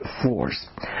force.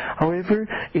 However,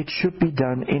 it should be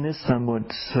done in a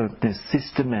somewhat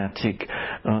systematic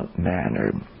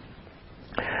manner.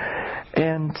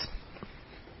 And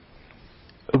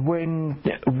when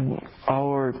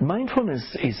our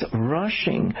mindfulness is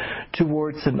rushing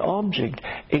towards an object,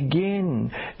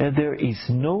 again, there is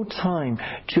no time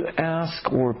to ask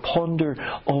or ponder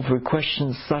over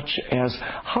questions such as,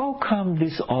 how come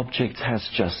this object has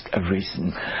just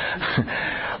arisen?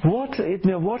 What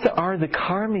are the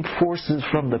karmic forces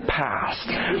from the past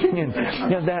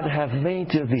that have made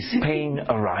this pain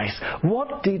arise?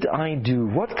 What did I do?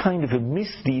 What kind of a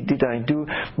misdeed did I do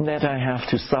that I have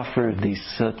to suffer this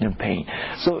certain pain?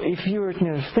 So if you're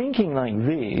thinking like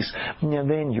this,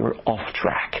 then you're off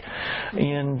track.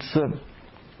 And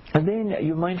then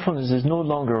your mindfulness is no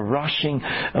longer rushing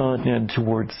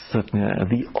towards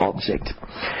the object.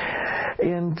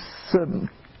 And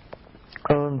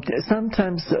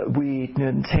sometimes we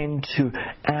tend to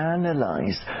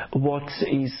analyze what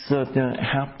is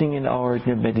happening in our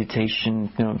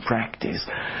meditation practice.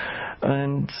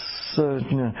 And so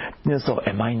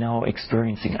am I now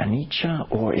experiencing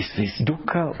anicca, or is this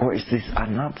dukkha, or is this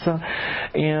anatta?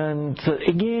 And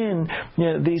again,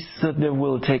 this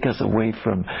will take us away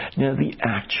from the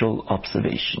actual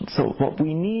observation. So what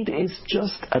we need is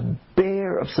just a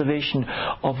bare observation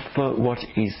of what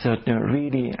is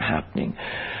really happening.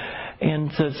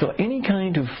 And so any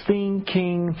kind of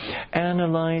thinking,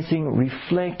 analyzing,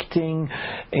 reflecting,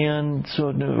 and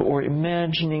or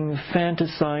imagining,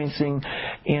 fantasizing,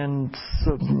 and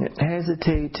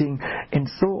hesitating, and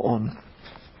so on,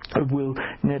 will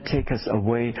take us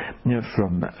away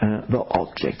from the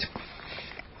object.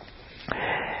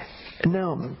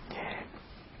 Now,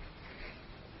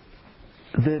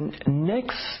 the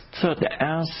next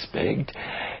aspect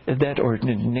or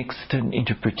the next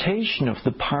interpretation of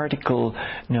the particle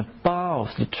pa of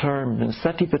the term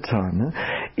satipatthana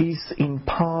is in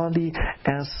Pali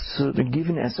as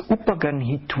given as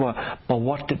upaganhitva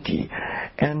pavatati,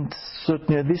 and so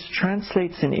this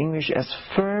translates in English as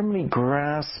firmly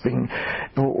grasping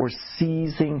or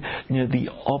seizing the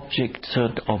object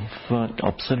of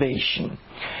observation.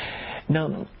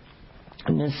 Now,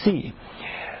 see,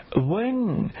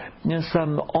 when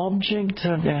some object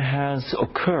has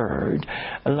occurred,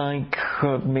 like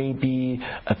maybe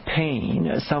a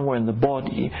pain somewhere in the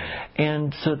body,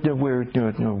 and so we're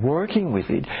working with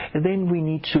it, then we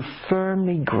need to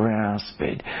firmly grasp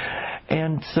it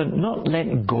and not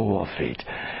let go of it.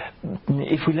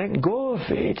 If we let go of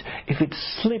it, if it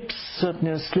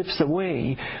slips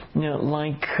away,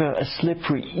 like a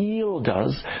slippery eel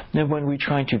does, when we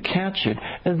try to catch it,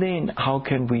 then how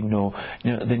can we know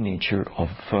the nature of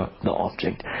the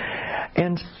object?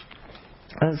 And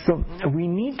so we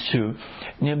need to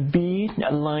be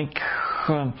like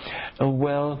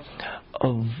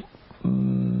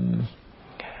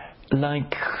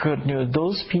like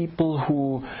those people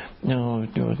who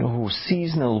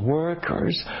seasonal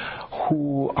workers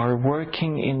who are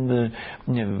working in the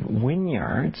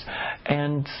vineyards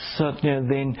and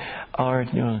then are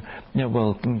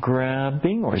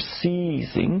grabbing or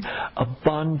seizing a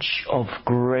bunch of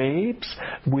grapes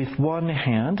with one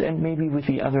hand and maybe with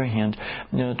the other hand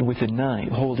with a knife,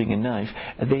 holding a knife.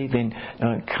 They then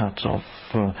cut off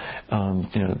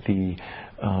the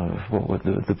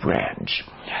branch.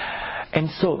 And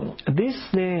so this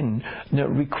then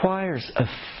requires a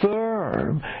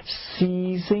firm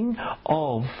seizing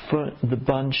of the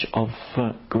bunch of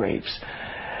grapes.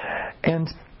 And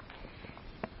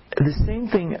the same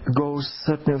thing goes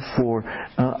for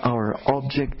our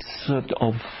objects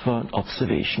of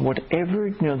observation, whatever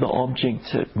the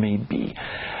object may be.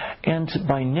 And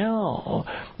by now,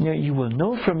 you will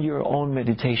know from your own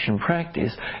meditation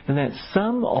practice that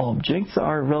some objects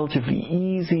are relatively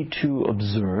easy to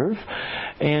observe,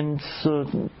 and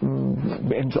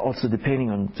also depending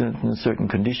on certain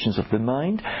conditions of the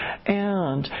mind.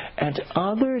 And at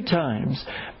other times,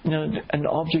 an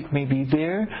object may be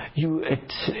there, you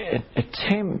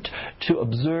attempt to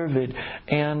observe it,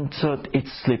 and it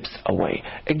slips away.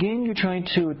 Again, you try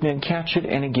to catch it,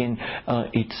 and again,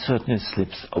 it certainly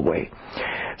slips away.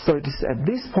 So it is at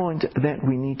this point that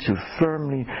we need to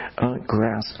firmly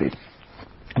grasp it.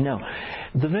 Now,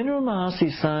 the Venerable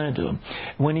Mahasi Sayadaw,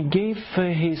 when he gave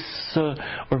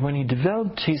when he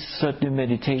developed his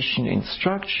meditation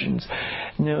instructions,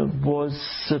 was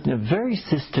very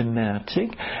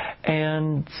systematic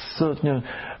and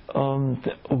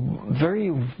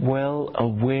very well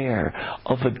aware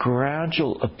of a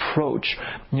gradual approach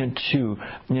to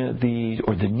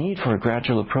the need for a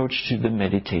gradual approach to the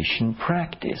meditation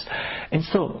practice. And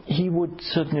so he would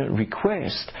certainly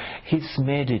request his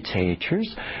meditators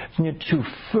to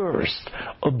first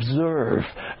observe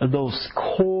those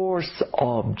coarse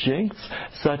objects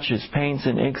such as pains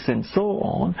and aches and so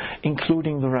on,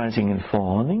 including the rising and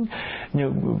falling.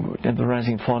 And the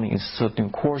rising and falling is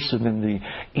certainly coarser than the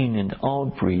in and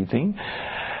out breathing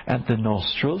at the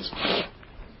nostrils.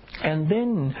 And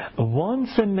then once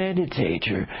a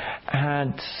meditator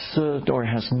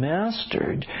has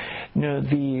mastered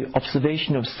the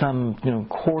observation of some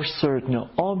coarser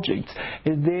objects,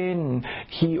 then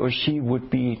he or she would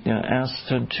be asked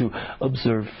to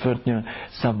observe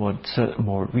somewhat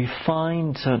more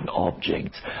refined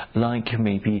objects, like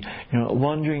maybe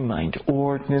wandering mind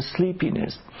or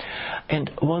sleepiness.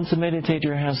 And once a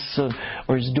meditator has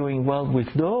or is doing well with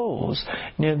those,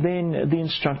 then the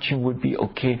instruction would be,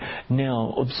 okay,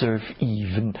 now observe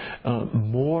even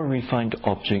more refined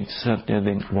objects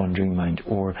than wandering mind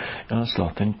or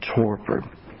sloth and torpor.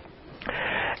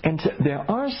 And there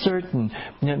are certain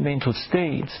mental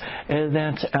states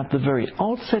that at the very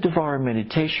outset of our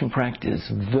meditation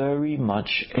practice very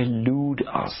much elude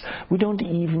us. We don't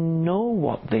even know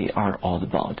what they are all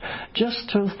about. Just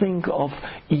to think of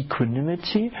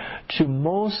equanimity, to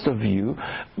most of you,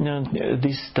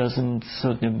 this doesn't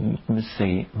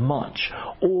say much.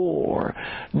 Or,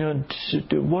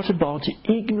 what about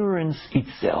ignorance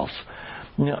itself?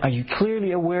 Are you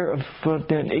clearly aware of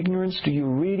that ignorance? Do you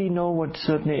really know what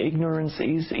certain ignorance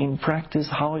is in practice,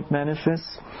 how it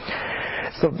manifests?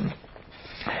 So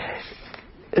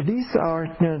these are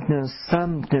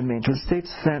some mental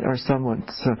states that are somewhat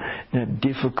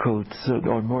difficult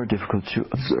or more difficult to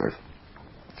observe.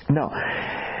 Now,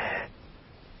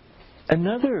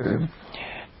 another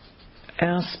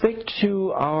aspect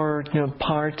to our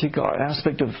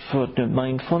aspect of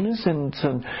mindfulness and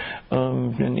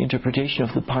an interpretation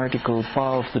of the particle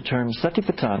pa of the term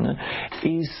satipatthana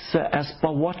is as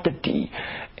bhavatati,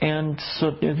 and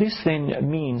so this then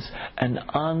means an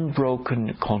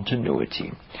unbroken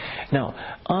continuity. Now,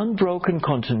 unbroken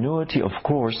continuity, of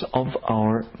course, of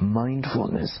our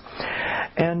mindfulness.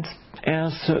 And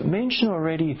as mentioned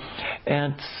already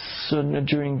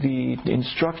during the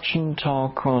instruction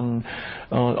talk on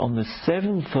the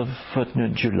 7th of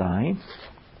July,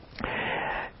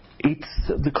 it's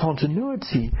the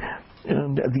continuity,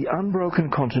 the unbroken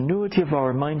continuity of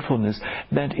our mindfulness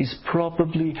that is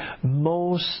probably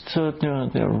most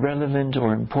relevant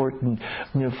or important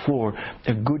for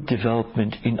a good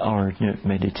development in our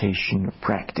meditation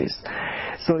practice.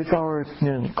 So if our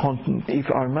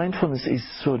mindfulness is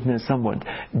somewhat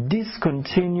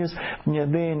discontinuous,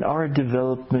 then our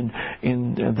development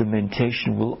in the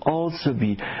meditation will also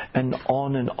be an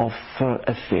on and off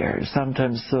affair.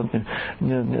 Sometimes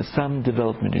some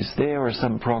development is there or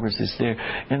some progress is there,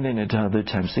 and then at other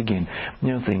times again,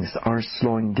 things are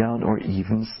slowing down or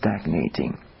even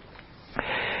stagnating.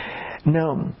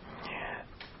 Now,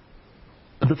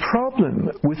 the The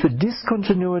problem with the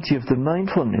discontinuity of the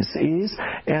mindfulness is,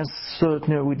 as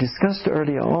we discussed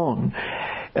earlier on,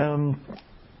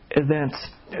 that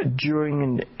during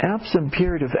an absent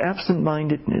period of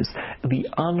absent-mindedness, the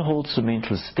unwholesome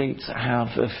mental states have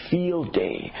a field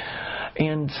day,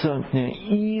 and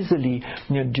easily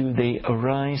do they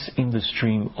arise in the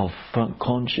stream of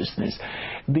consciousness.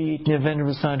 The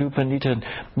Venerable Sayadaw Pandita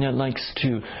likes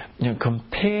to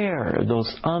compare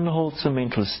those unwholesome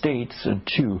mental states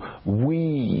to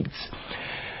weeds.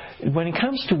 When it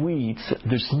comes to weeds,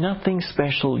 there's nothing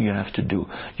special you have to do.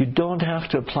 You don't have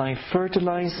to apply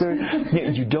fertilizer.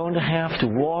 You don't have to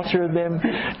water them.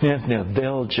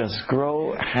 They'll just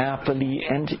grow happily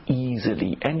and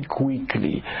easily and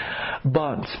quickly.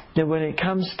 But when it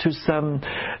comes to some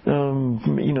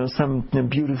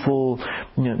beautiful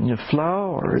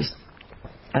flowers,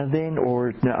 and then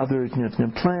or other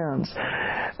plants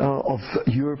of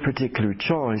your particular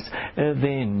choice,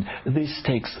 then this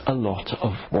takes a lot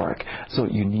of work. So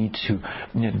you need to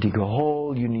dig a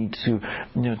hole, you need to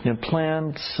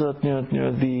plant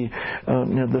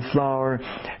the flower,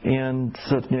 and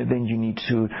then you need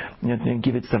to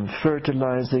give it some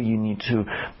fertilizer, you need to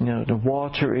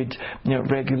water it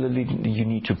regularly, you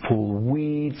need to pull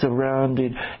weeds around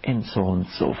it, and so on and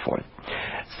so forth.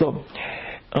 So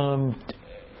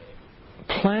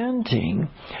planting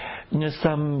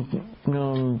some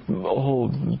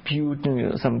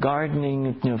some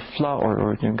gardening flower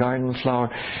or garden flower,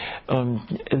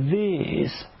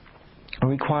 this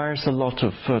requires a lot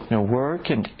of work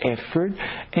and effort,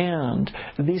 and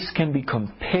this can be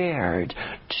compared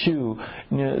to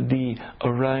the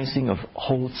arising of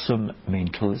wholesome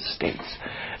mental states.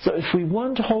 So if we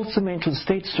want wholesome mental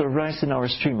states to arise in our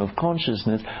stream of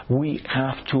consciousness, we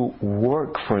have to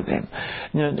work for them.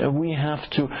 We have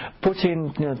to put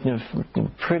in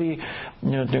pretty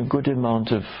good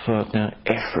amount of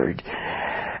effort.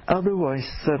 Otherwise,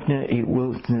 it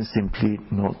will simply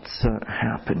not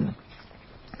happen.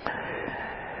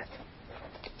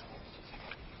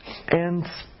 And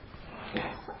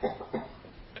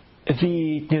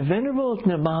the Venerable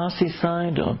Mahasi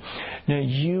Sayadaw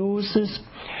uses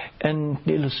an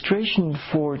illustration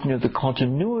for the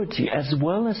continuity as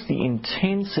well as the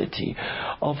intensity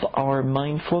of our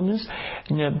mindfulness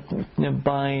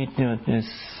by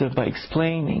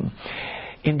explaining.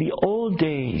 In the old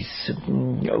days,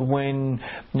 when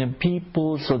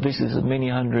people, so this is many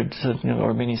hundreds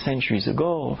or many centuries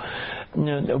ago,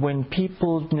 when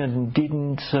people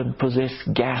didn't possess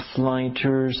gas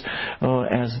lighters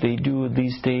as they do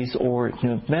these days, or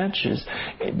matches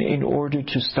in order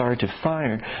to start a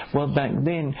fire, well, back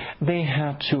then they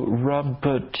had to rub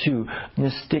two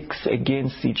sticks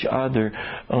against each other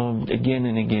again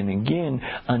and again and again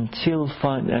until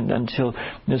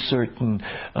a certain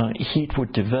heat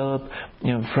would develop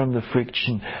from the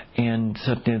friction, and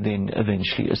then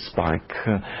eventually a spark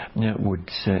would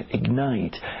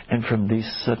ignite, and from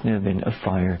this then a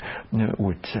fire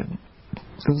would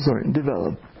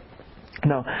develop.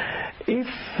 Now, if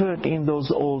in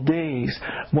those old days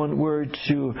one were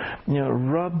to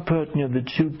rub the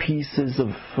two pieces of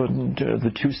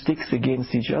the two sticks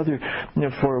against each other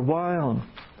for a while,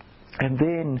 and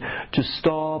then to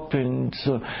stop and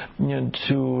to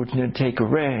take a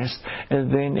rest, and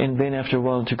then after a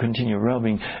while to continue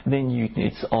rubbing, then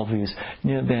it's obvious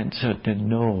that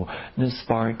no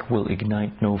spark will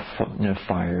ignite, no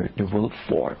fire will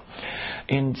form,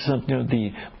 and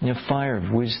the fire of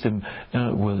wisdom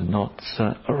will not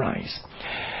arise.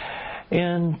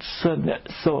 And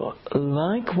so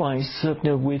likewise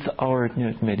with our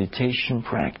meditation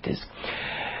practice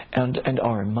and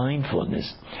our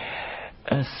mindfulness,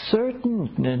 a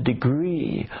certain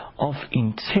degree of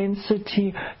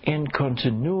intensity and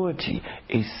continuity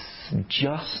is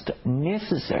just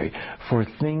necessary for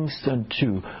things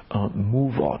to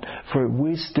move on, for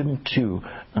wisdom to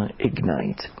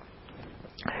ignite.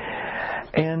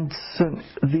 And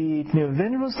the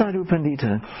Venerable Sayadaw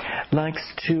Pandita likes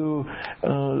to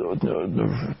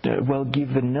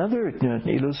give another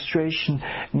illustration,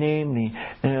 namely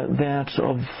that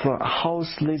of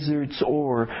house lizards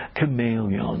or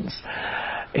chameleons.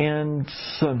 And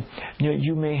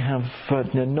you may have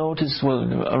noticed,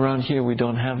 well, around here we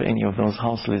don't have any of those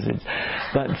house lizards,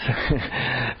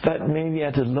 but maybe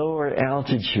at a lower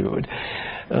altitude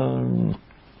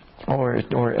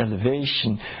or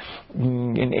elevation.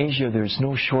 In Asia, there's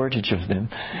no shortage of them.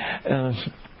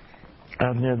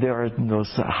 there are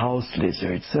those house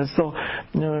lizards. So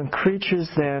creatures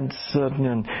that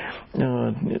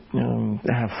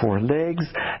have 4 legs,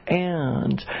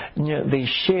 and they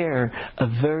share a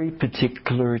very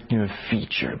particular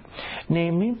feature.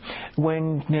 Namely,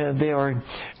 when they are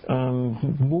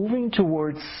moving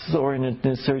towards or in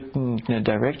a certain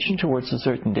direction towards a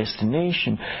certain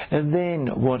destination, and then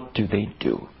what do?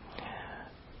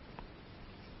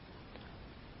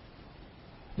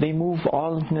 They move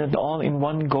all in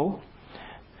one go,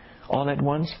 all at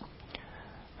once.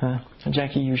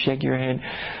 Jackie, you shake your head.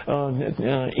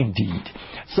 Indeed.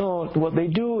 So what they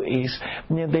do is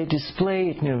they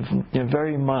display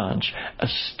very much a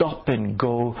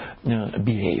stop-and-go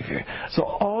behavior. So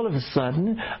all of a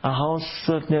sudden, a house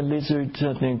lizard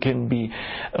can be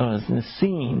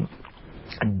seen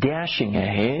dashing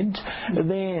ahead,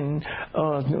 then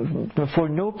for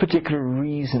no particular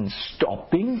reason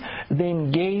stopping,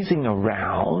 then gazing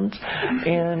around,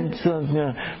 and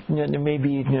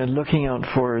maybe looking out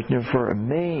for a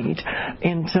mate,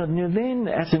 and then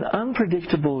at an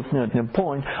unpredictable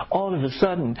point, all of a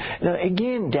sudden,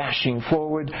 again dashing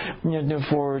forward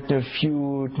for a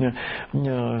few,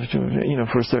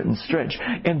 for a certain stretch,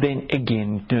 and then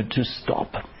again to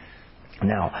stop.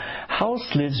 Now, house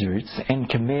lizards and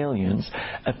chameleons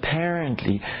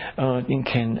apparently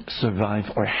can survive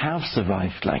or have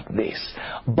survived like this.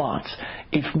 But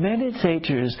if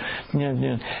meditators,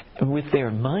 with their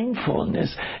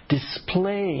mindfulness,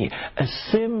 display a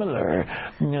similar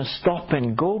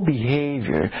stop-and-go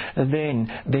behavior, then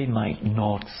they might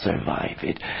not survive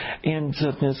it. And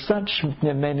such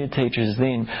meditators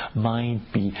then might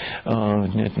be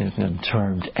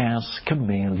termed as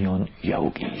chameleon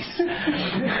yogis.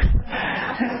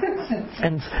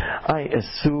 And I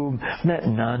assume that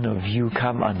none of you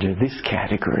come under this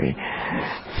category.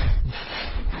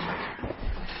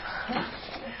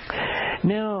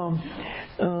 Now,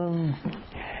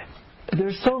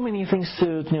 there's so many things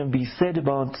to be said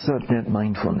about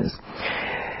mindfulness.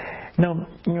 Now,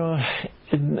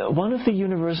 one of the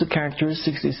universal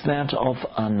characteristics is that of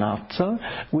anatta,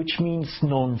 which means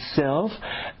non-self,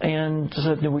 and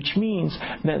which means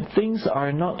that things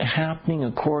are not happening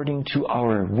according to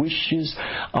our wishes,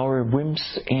 our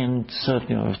whims, and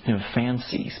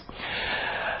fancies.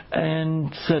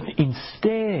 And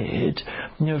instead,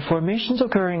 formations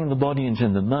occurring in the body and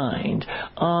in the mind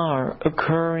are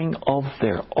occurring of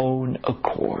their own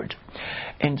accord.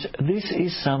 And this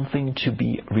is something to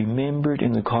be remembered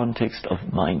in the context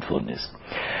of mindfulness.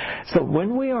 So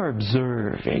when we are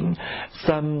observing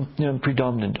some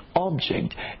predominant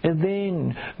object,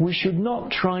 then we should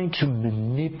not try to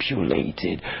manipulate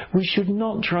it. We should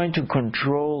not try to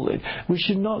control it. We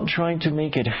should not try to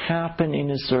make it happen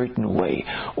in a certain way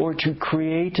or to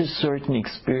create a certain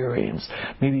experience.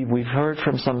 Maybe we've heard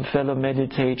from some fellow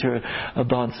meditator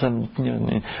about some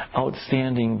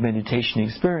outstanding meditation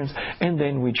experience, and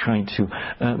then we try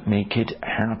to make it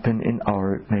happen in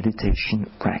our meditation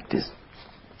practice.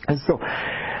 And so,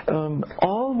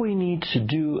 all we need to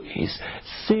do is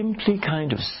simply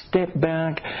kind of step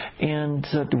back and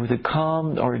with a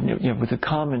calm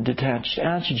and detached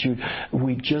attitude,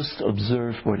 we just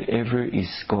observe whatever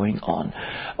is going on.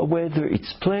 Whether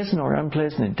it's pleasant or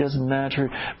unpleasant, it doesn't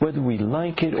matter. Whether we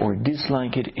like it or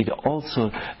dislike it, it also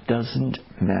doesn't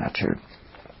matter.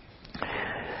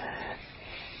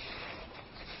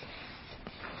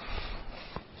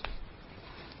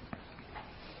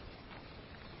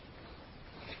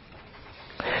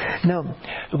 Now,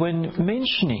 when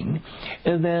mentioning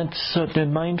that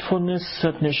mindfulness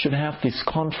should have this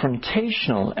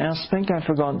confrontational aspect, I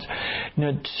forgot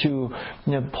to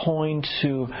point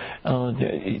to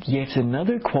yet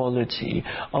another quality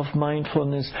of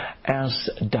mindfulness as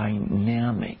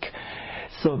dynamic.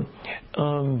 So,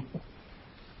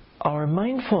 our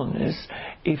mindfulness,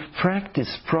 if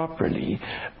practiced properly,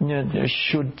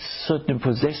 should certainly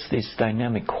possess this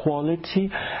dynamic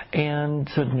quality and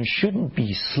shouldn't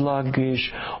be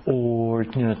sluggish or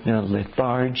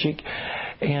lethargic.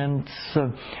 And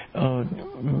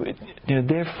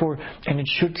therefore, and it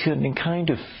should kind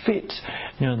of fit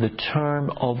the term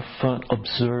of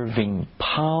observing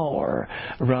power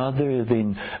rather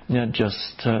than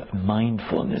just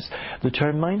mindfulness. The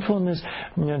term mindfulness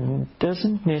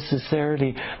doesn't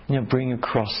necessarily bring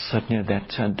across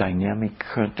that dynamic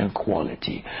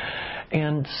quality.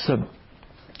 And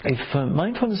if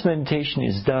mindfulness meditation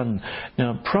is done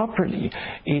properly,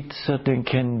 it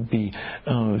can be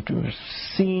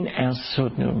seen as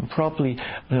probably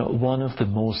one of the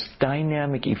most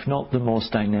dynamic, if not the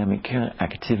most dynamic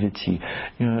activity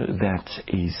that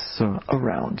is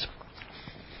around.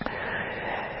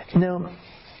 Now,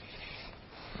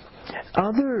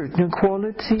 Other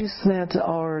qualities that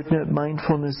our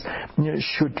mindfulness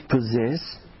should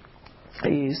possess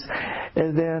is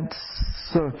that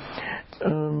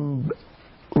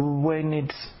when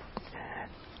it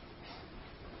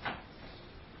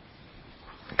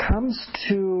comes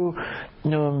to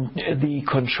the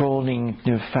controlling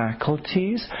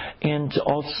faculties and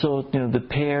also the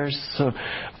pairs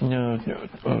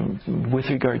with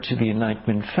regard to the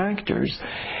enlightenment factors,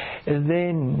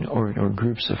 then or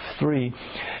groups of three,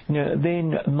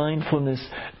 then mindfulness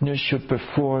should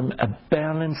perform a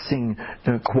balancing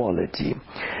quality.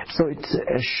 So it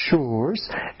assures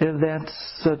that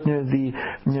the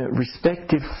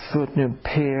respective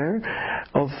pair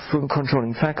of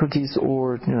controlling faculties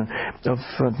or of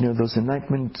those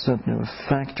enlightenment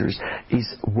factors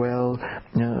is well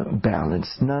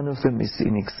balanced. None of them is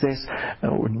in excess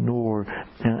nor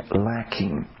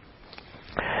lacking.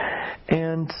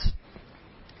 And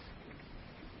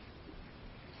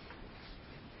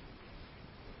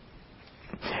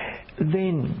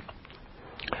then,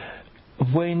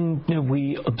 when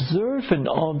we observe an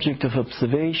object of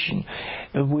observation,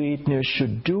 we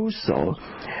should do so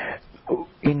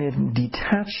in a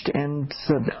detached and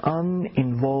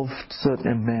uninvolved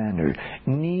manner,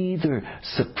 neither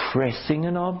suppressing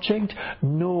an object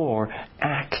nor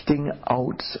acting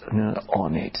out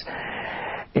on it.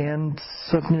 And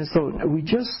so we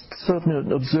just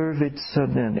observe it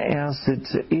as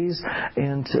it is,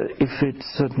 and if it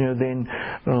then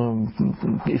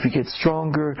if it gets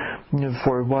stronger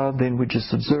for a while, then we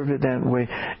just observe it that way,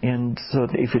 and so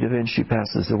if it eventually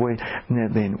passes away,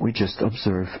 then we just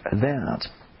observe that.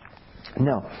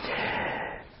 Now,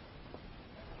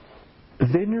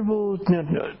 Venerable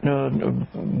Gunaratna,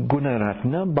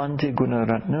 Bhante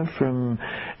Gunaratna from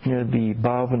the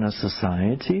Bhavana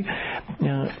Society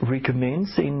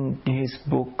recommends in his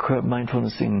book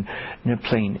Mindfulness in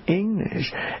Plain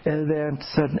English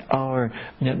that our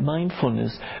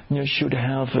mindfulness should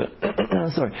have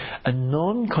a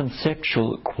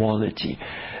non-conceptual quality.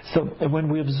 So when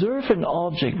we observe an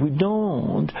object, we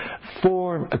don't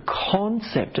form a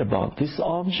concept about this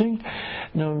object,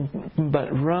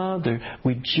 but rather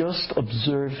we just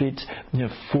observe it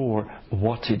for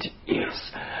what it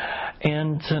is.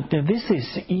 And this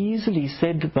is easily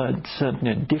said, but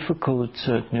difficult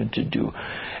to do.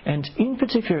 And in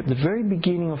particular, at the very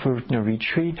beginning of a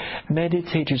retreat,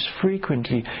 meditators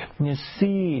frequently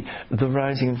see the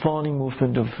rising and falling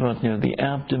movement of the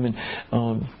abdomen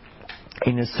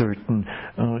in a certain,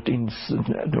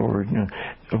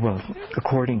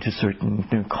 according to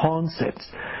certain concepts.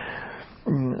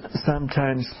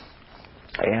 Sometimes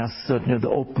as the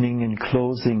opening and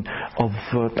closing of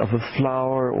a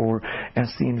flower, or as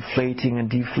the inflating and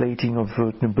deflating of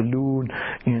a balloon,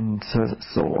 and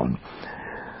so on.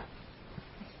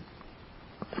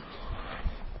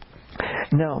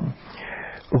 Now,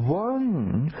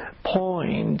 one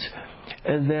point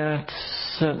that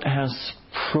has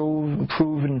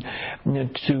proven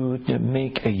to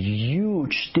make a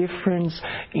huge difference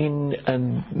in a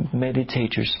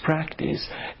meditator's practice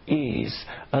is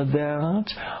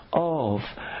that of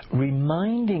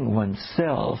reminding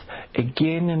oneself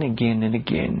again and again and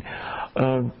again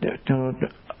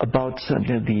about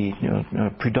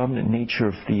the predominant nature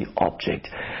of the object.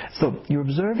 So you're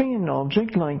observing an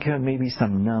object like maybe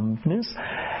some numbness,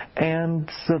 and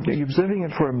so you're observing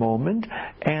it for a moment,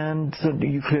 and so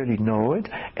you clearly know it,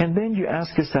 and then you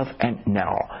ask yourself, and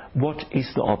now, what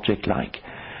is the object like?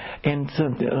 And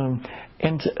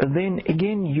then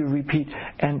again you repeat,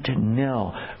 and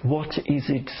now, what is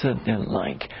it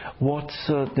like? What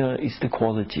is the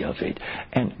quality of it?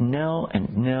 And now,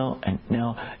 and now, and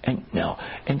now, and now,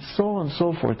 and so on and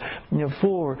so forth,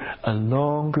 for a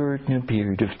longer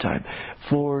period of time,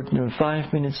 for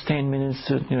 5 minutes, 10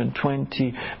 minutes,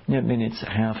 20 minutes,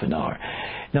 half an hour.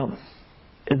 Now,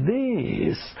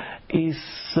 this is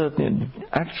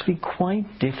actually quite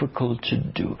difficult to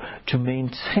do, to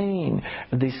maintain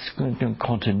this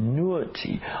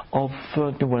continuity of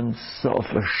oneself,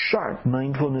 a sharp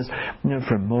mindfulness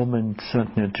from moment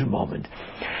to moment.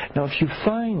 Now, if you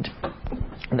find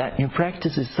that your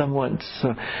practice is somewhat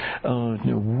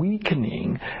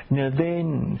weakening,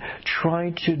 then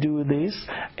try to do this,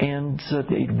 and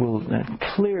it will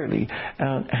clearly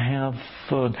have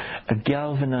a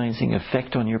galvanizing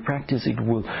effect on your practice. It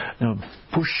will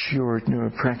push your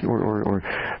practice or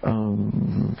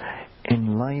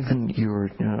enliven your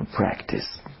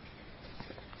practice.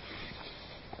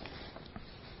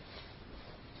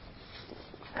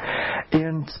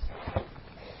 And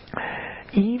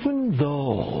even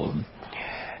though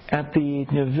at the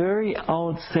very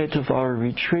outset of our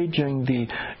retreat, during the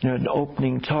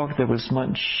opening talk, there was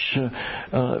much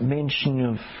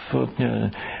mention of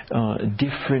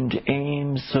different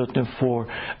aims for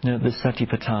the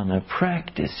Satipatthana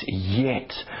practice.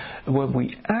 Yet, when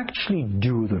we actually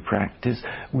do the practice,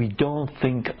 we don't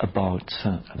think about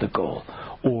the goal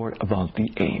or about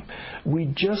the aim. We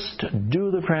just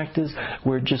do the practice.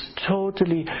 We're just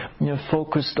totally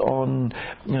focused on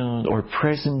or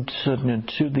present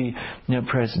to the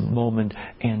present moment,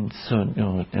 and so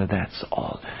that's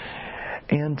all.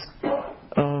 And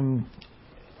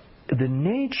the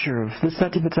nature of the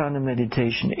Satipatthana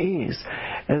meditation is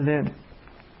that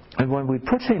when we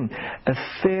put in a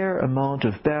fair amount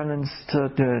of balanced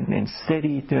and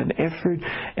steady effort,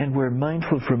 and we're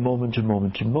mindful from moment to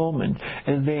moment to moment,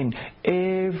 and then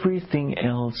everything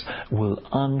else will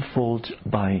unfold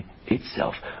by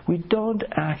itself. We don't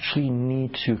actually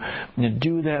need to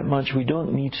do that much. We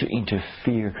don't need to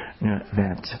interfere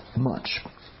that much.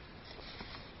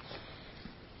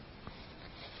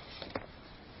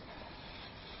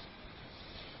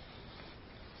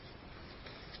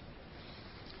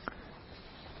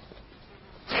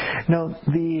 Now,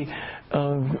 the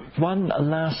one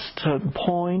last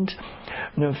point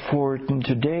for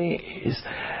today is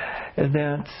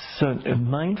that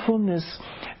mindfulness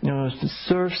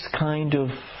serves kind of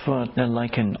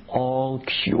like an all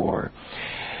cure,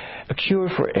 a cure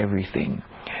for everything.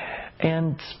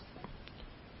 And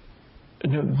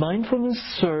mindfulness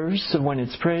serves, when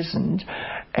it's present,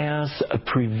 as a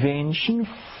prevention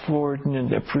for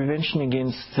the prevention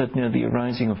against the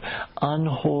arising of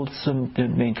unwholesome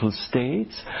mental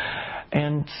states.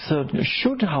 And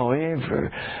should,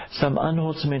 however, some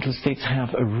unwholesome mental states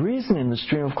have arisen in the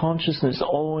stream of consciousness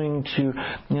owing to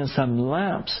some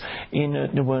lapse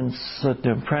in one's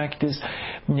practice,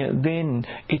 then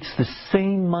it's the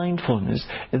same mindfulness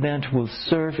that will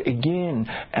serve again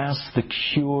as the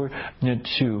cure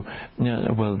to,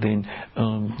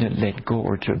 let go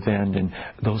or to abandon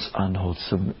those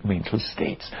unwholesome mental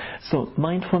states. So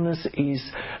mindfulness is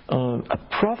a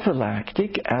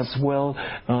prophylactic as well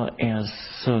as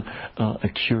a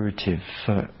curative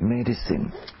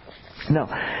medicine. Now,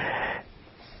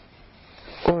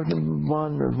 or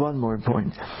one more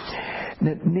point,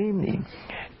 namely,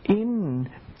 in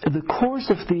the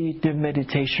course of the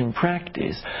meditation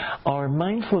practice, our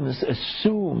mindfulness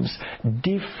assumes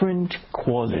different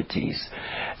qualities.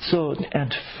 So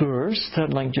at first,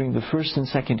 like during the first and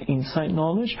second insight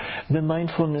knowledge, the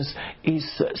mindfulness is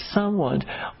somewhat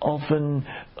of an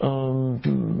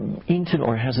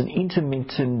or has an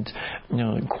intermittent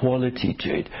quality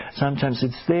to it. Sometimes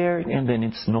it's there and then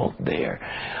it's not there.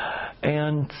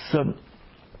 And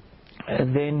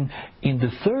then in the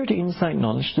third insight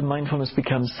knowledge, the mindfulness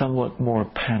becomes somewhat more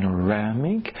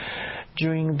panoramic.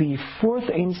 During the fourth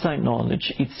insight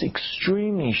knowledge, it's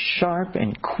extremely sharp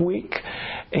and quick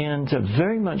and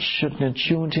very much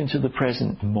tuned into the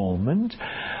present moment.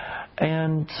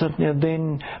 And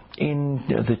then in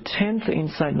the 10th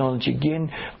insight knowledge,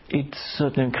 again, it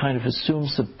kind of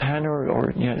assumes a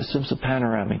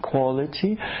panoramic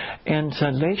quality. And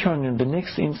later on in the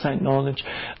next insight knowledge,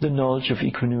 the knowledge of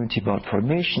equanimity about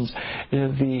formations,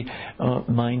 the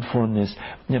mindfulness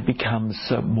becomes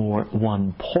more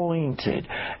one-pointed,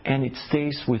 and it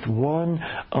stays with one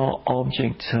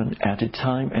object at a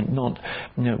time and not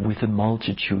with a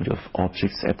multitude of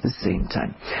objects at the same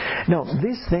time. Now,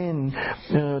 this then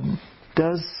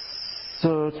does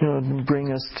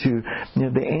bring us to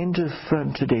the end of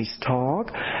today's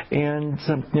talk, and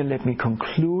let me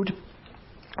conclude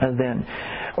then,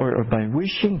 or by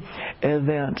wishing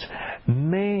that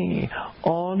may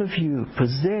all of you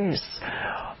possess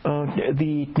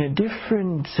the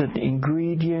different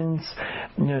ingredients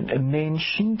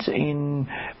mentioned in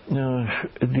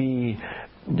the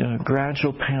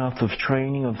gradual path of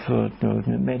training of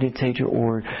meditator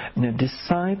or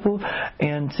disciple,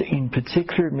 and in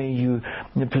particular may you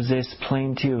possess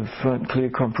plenty of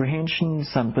clear comprehension,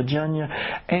 sampajanya,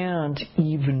 and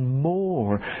even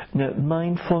more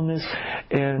mindfulness,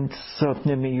 and so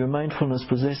may your mindfulness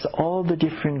possess all the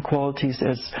different qualities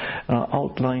as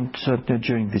outlined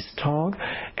during this talk,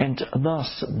 and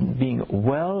thus being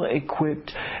well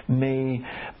equipped, may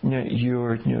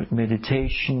your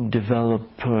meditation develop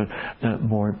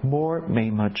more and more,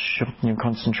 may much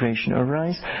concentration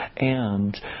arise,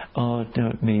 and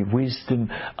may wisdom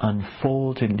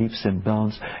unfold in leaps and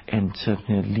bounds, and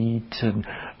lead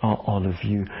all of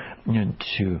you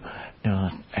to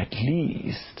at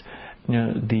least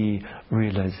the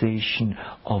realization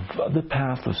of the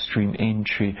path of stream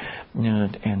entry,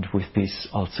 and with this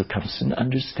also comes an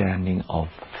understanding of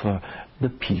the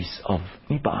peace of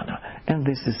Nibbana. And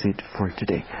this is it for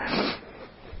today.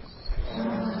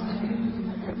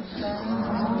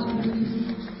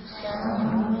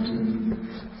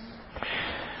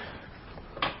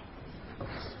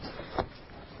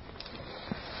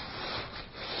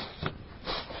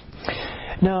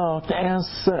 Now,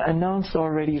 as announced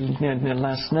already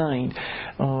last night,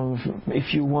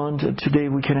 if you want, today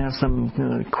we can have some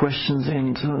questions,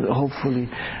 and hopefully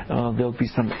there'll be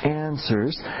some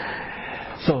answers.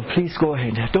 So please go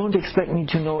ahead. Don't expect me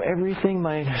to know everything.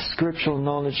 My scriptural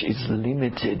knowledge is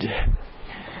limited.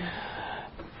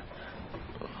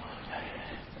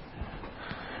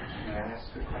 May I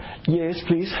ask a question? Yes,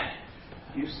 please.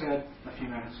 You said a few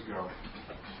minutes ago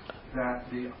that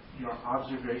your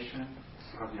observation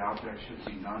of the object should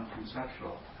be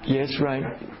non-conceptual. Yes, right.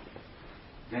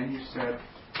 Then you said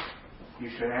you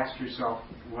should ask yourself,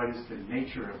 what is the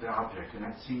nature of the object? And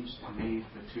that seems to me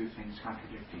the two things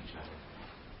contradict each other.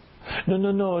 No.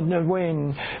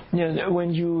 When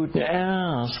you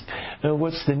ask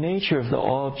what's the nature of the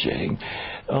object,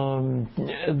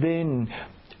 then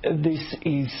this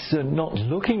is not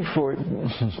looking for.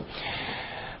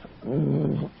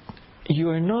 You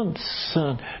are not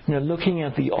looking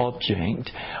at the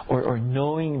object or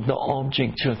knowing the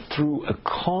object through a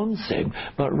concept,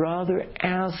 but rather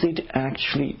as it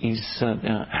actually is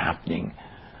happening.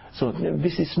 So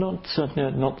this is not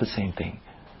the same thing.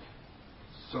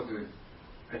 So the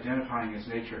identifying its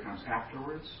nature comes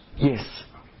afterwards? Yes.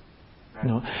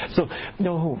 No. So,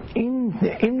 no. In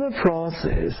the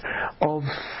process of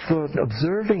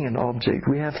observing an object,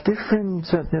 we have different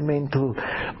mental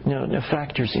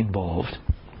factors involved.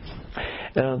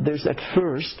 There's at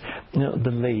first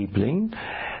the labeling,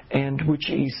 and which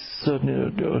is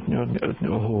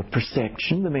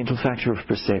perception, the mental factor of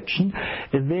perception.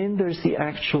 And then there's the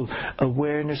actual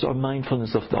awareness or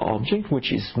mindfulness of the object,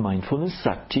 which is mindfulness,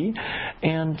 sati.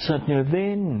 And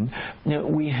then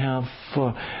we have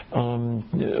the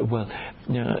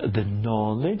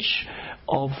knowledge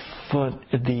of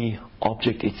the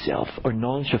object itself, or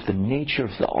knowledge of the nature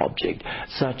of the object,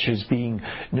 such as being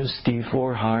stiff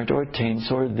or hard or tense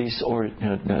or this or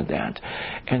that.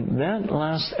 And that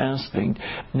last aspect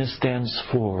stands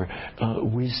for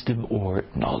wisdom or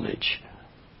knowledge.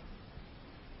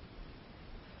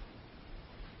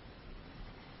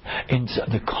 And so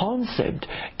the concept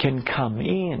can come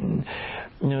in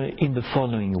the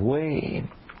following way,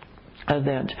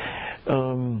 that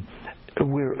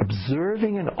we're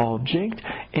observing an object,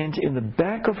 and in the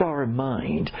back of our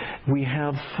mind we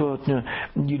have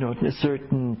a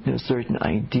certain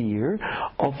idea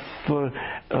of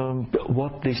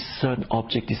what this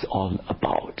object is all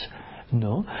about.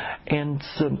 No, and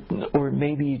or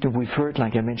maybe we've heard,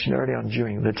 like I mentioned earlier on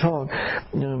during the talk,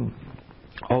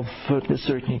 of a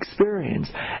certain experience,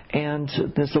 and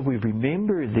so we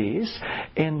remember this,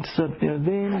 and so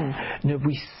then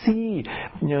we see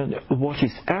what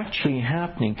is actually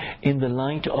happening in the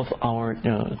light of our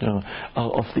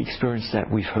of the experience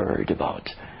that we've heard about.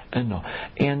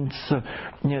 And so,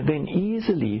 then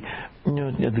easily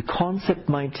the concept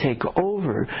might take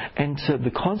over, and so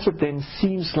the concept then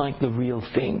seems like the real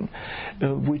thing,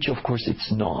 which of course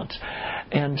it's not.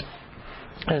 And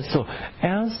so,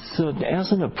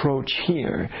 as an approach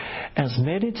here, as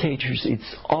meditators,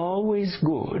 it's always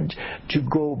good to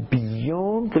go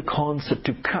beyond the concept,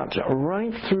 to cut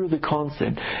right through the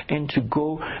concept, and to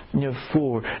go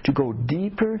to go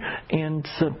deeper, and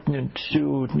to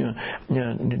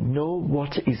know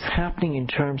what is happening in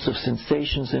terms of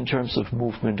sensations, in terms of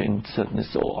movement, and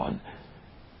so on.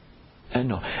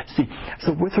 See,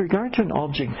 so with regard to an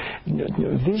object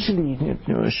visually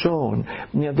shown,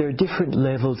 there are different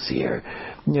levels here.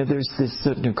 There's this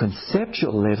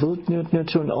conceptual level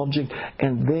to an object,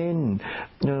 and then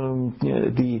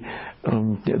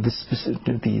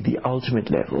the ultimate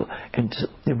level, and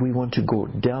we want to go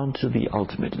down to the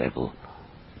ultimate level.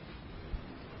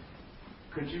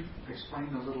 Could you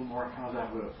explain a little more how that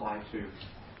would apply to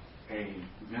a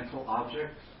mental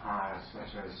object,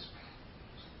 such as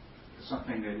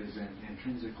something that is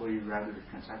intrinsically rather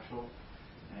conceptual,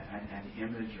 an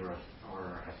image or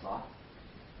a thought?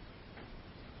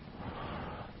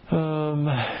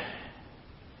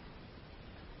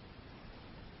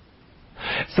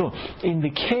 So, in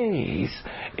the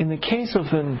case of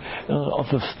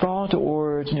a thought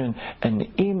or an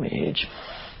image,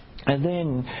 And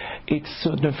then it's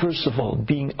first of all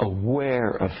being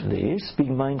aware of this,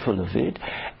 being mindful of it,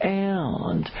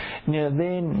 and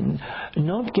then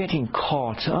not getting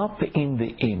caught up in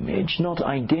the image, not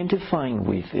identifying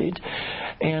with it,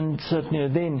 and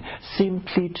then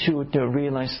simply to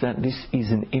realize that this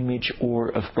is an image or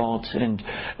a thought, and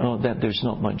that there's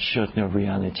not much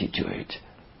reality to it.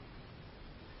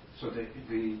 So the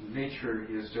nature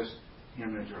is just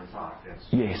image or thought. It's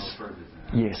yes. No further than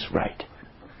that. Yes, right.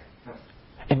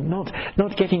 And not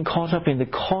getting caught up in the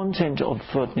content of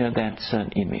that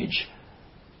image.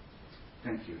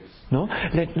 Thank you. No,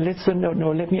 let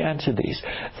me answer this.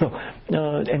 So,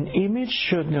 an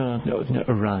image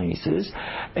arises,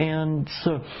 and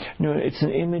so it's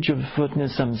an image of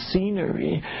some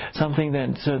scenery, something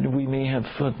that we may have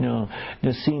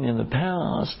seen in the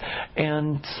past,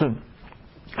 and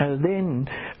then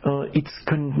it's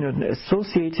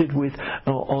associated with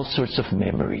all sorts of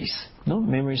memories,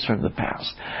 memories from the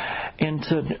past. And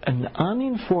an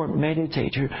uninformed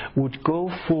meditator would go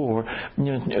for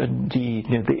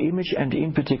the image, and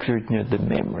in particular the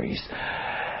memories.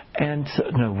 And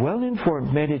a well-informed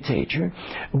meditator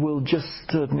will just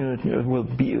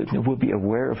will be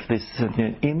aware of this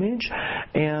image,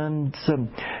 and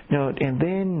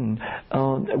then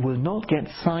will not get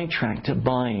sidetracked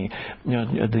by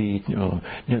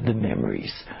the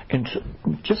memories, and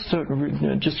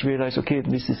just realize, okay,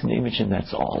 this is an image and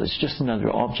that's all. It's just another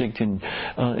object, and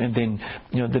then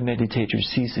the meditator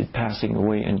sees it passing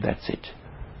away, and that's it.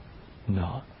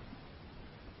 No.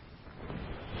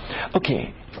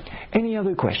 Okay. Any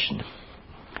other question?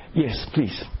 Yes,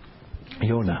 please.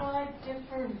 Yona. 5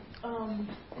 different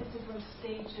different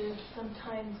stages,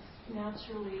 sometimes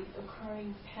naturally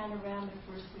occurring panoramic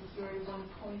versus very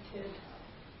one-pointed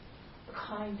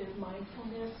kind of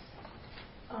mindfulness,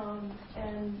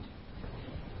 and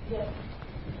yet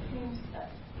seems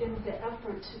in the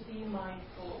effort to be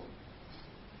mindful.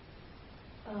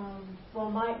 Well,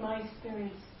 my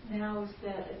experience now is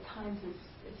that at times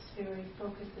it's very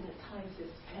focused, and at times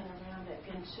it's panoramic.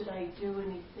 And should I do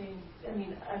anything? I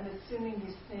mean, I'm assuming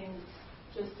these things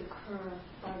just occur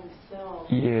by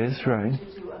themselves. Yes, right.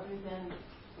 To do other than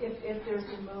if there's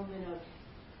a moment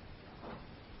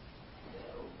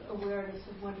of awareness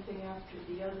of one thing after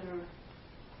the other.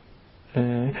 Is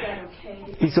that okay?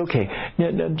 It's okay.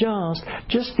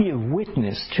 Just be a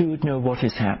witness to what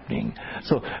is happening.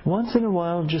 So once in a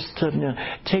while, just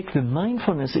take the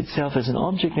mindfulness itself as an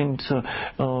object and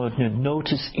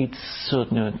notice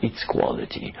its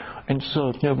quality. And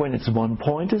so when it's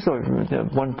one-pointed or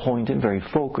one-pointed, very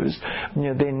focused,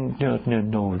 then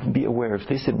be aware of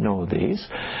this and know this.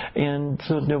 And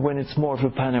when it's more of a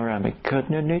panoramic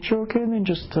nature, okay, then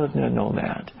just know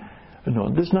that.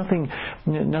 No, there's nothing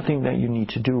that you need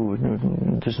to do.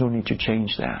 There's no need to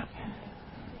change that.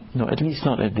 No, at least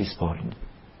not at this point.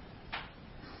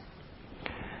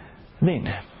 Then,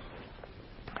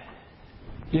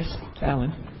 yes,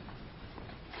 Alan.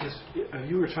 Yes,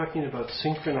 you were talking about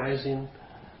synchronizing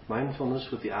mindfulness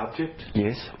with the object.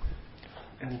 Yes.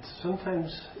 And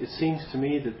sometimes it seems to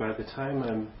me that by the time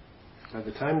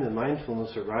the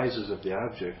mindfulness arises of the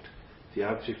object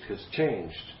has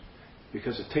changed.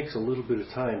 Because it takes a little bit of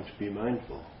time to be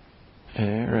mindful.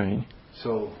 Right.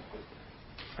 So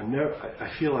I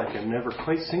feel like I'm never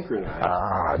quite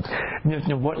synchronized.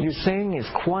 What you're saying is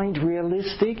quite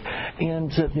realistic,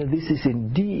 and this is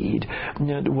indeed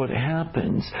what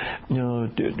happens.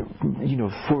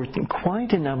 For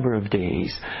quite a number of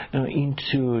days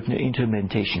into a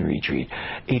meditation retreat,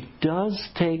 it does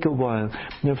take a while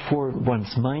for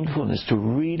one's mindfulness to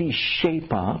really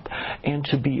shape up and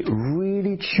to be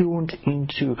really tuned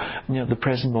into the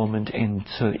present moment and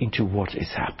into what is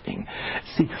happening.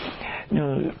 See,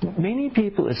 many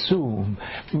people assume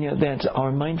that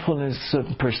our mindfulness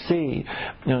per se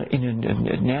in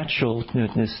a natural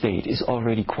state is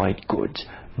already quite good.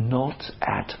 Not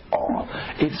at all.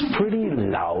 It's pretty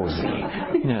lousy.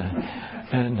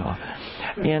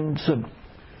 And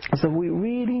so we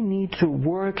really need to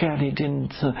work at it,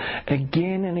 and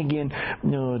again and again,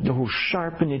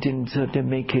 sharpen it and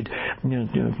make it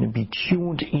be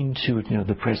tuned into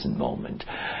the present moment.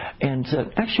 And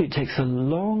actually, it takes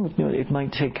it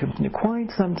might take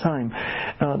quite some time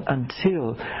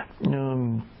until.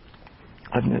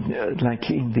 Like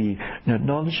in the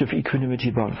knowledge of equanimity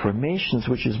about formations,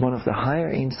 which is one of the higher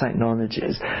insight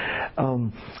knowledges,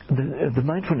 the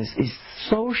mindfulness is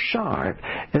so sharp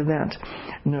that,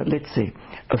 let's say,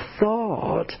 a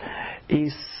thought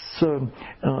is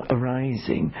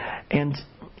arising, and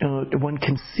one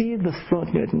can see the thought,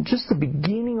 just the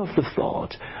beginning of the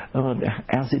thought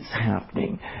as it's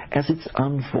happening, as it's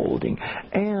unfolding.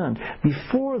 And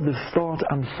before the thought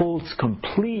unfolds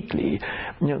completely,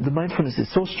 the mindfulness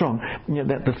is so strong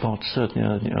that the thought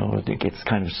it gets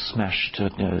kind of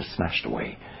smashed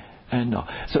away. And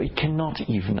so it cannot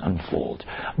even unfold.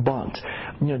 But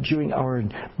during our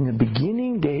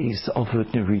beginning days of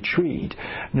the retreat,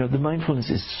 the mindfulness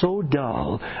is so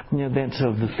dull that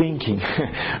the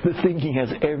thinking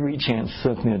has every chance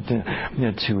to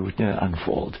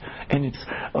unfold. And it's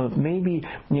maybe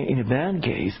in a bad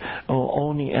case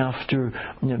only after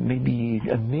maybe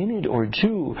a minute or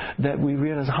two that we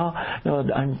realize,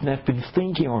 I've been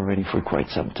thinking already for quite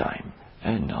some time.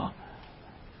 And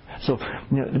so,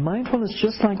 the mindfulness,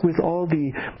 just like with all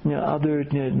the other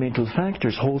mental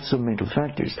factors, wholesome mental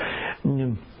factors,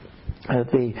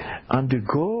 they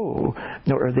undergo,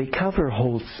 or they cover a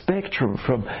whole spectrum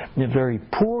from very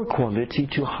poor quality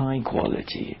to high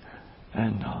quality.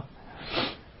 And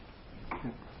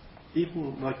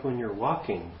even like when you're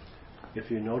walking, if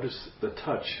you notice the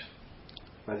touch,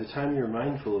 by the time you're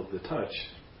mindful of the touch,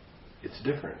 it's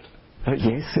different.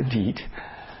 Yes, indeed.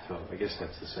 So I guess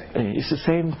that's the same. It's the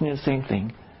same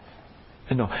thing.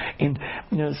 And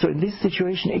so in this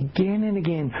situation, again and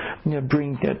again,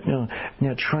 bring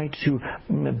that. Try to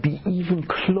be even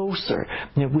closer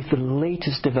with the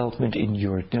latest development in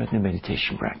your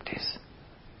meditation practice.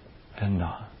 And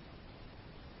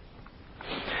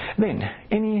then,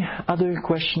 any other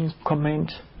questions,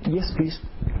 comment? Yes, please.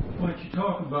 When you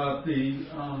talk about the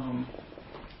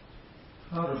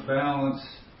how to balance.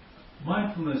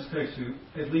 Mindfulness takes you,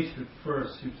 at least at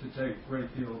first, seems to take a great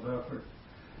deal of effort.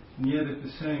 And yet at the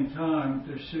same time,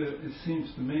 it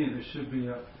seems to me there should be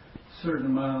a certain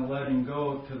amount of letting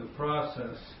go to the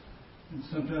process. And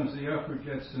sometimes the effort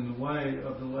gets in the way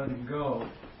of the letting go.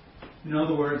 In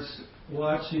other words,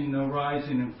 watching the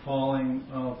rising and falling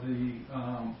of the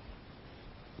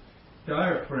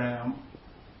diaphragm,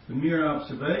 the mere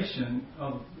observation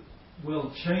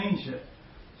will change it.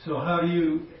 So how do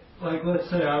you... Like, let's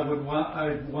say I'd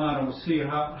want to see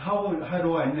how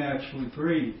do I naturally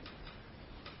breathe.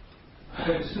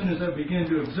 But as soon as I begin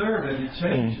to observe it, it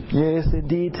changes. Yes,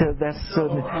 indeed. That's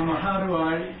so.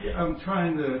 I'm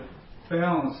trying to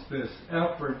balance this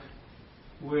effort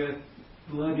with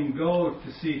letting go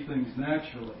to see things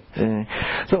naturally.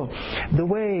 So the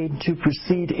way to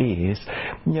proceed is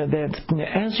that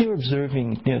as you're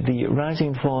observing the rising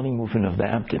and falling movement of the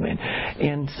abdomen,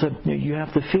 and you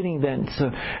have the feeling that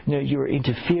you're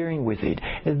interfering with it,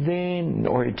 then,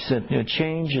 or it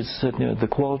changes the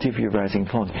quality of your rising and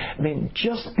falling, then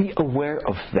just be aware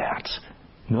of that.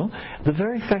 No, the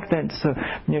very fact that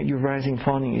your rising and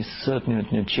falling is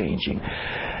changing,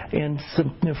 and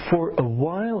for a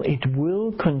while it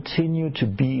will continue to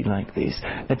be like this.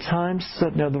 At times,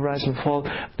 the rise and fall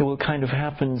will kind of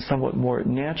happen somewhat more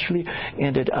naturally,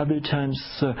 and at other times,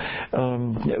 the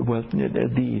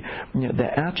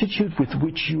attitude with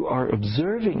which you are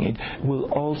observing it will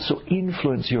also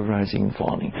influence your rising and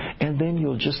falling, and then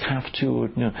you'll just have to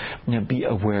be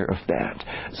aware of that.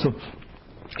 So.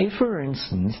 If, for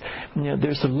instance,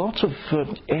 there's a lot of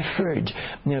effort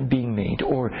being made,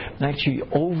 or actually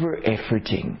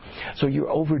over-efforting, so you're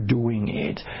overdoing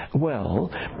it, well,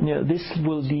 this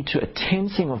will lead to a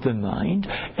tensing of the mind,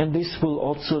 and this will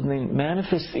also then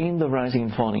manifest in the rising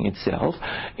and falling itself,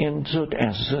 and so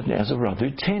as a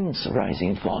rather tense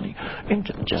rising and falling.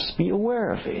 And just be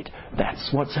aware of it.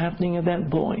 That's what's happening at that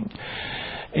point.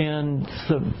 And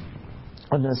so,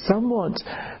 somewhat...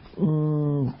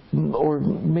 or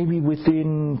maybe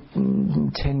within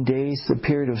 10 days, a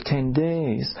period of 10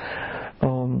 days,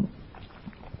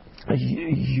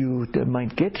 you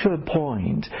might get to a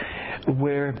point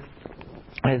where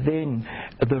then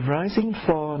the rising and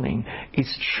falling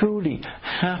is truly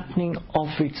happening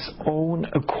of its own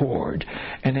accord.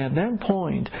 And at that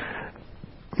point,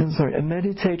 a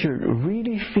meditator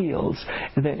really feels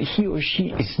that he or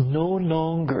she is no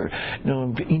longer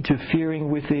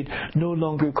interfering with it, no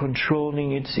longer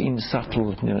controlling it in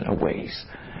subtle ways.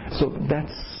 So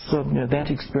that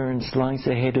experience lies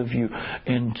ahead of you,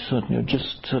 and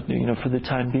just for the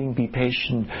time being, be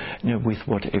patient with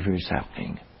whatever is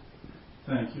happening.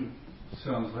 Thank you.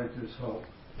 Sounds like there's hope.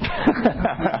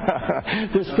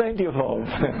 There's plenty of hope.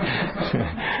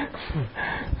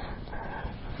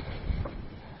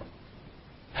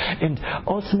 And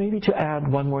also, maybe to add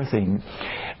one more thing,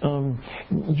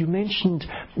 you mentioned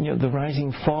the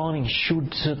rising falling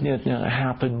should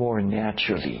happen more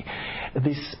naturally.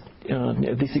 This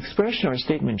this expression or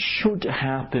statement should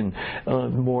happen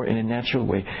more in a natural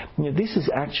way. This is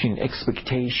actually an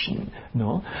expectation,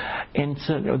 no? And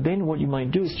then what you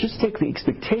might do is just take the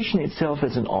expectation itself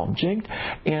as an object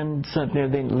and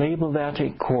then label that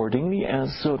accordingly as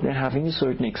having a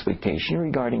certain expectation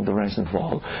regarding the rise and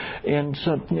fall, and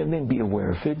then be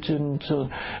aware of it and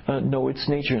know its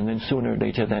nature, and then sooner or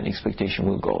later that expectation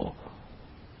will go.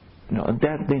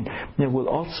 That then will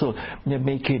also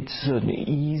make it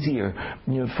easier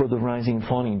for the rising and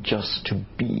falling just to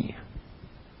be.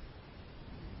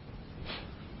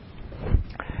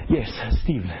 Yes,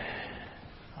 Steve.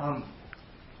 A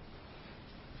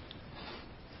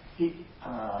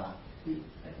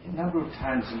number of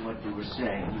times in what you were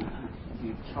saying,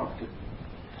 you talked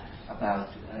about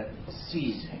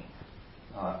seizing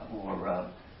or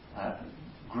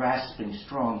grasping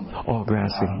strongly. Oh,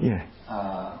 grasping, yeah.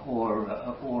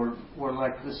 Or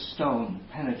like the stone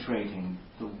penetrating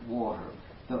the water,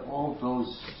 all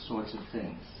those sorts of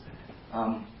things.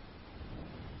 And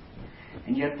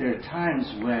yet there are times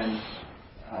when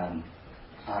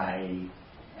I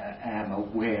am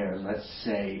aware, let's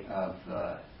say, of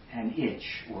an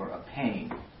itch or a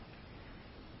pain,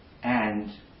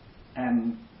 and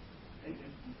am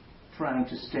trying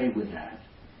to stay with that.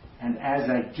 And as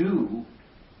I do,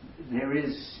 there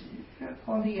is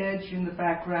on the edge, in the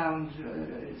background,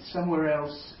 somewhere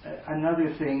else,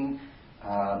 another thing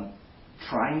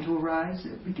trying to arise,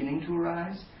 beginning to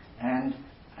arise, and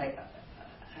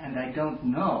I don't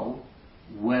know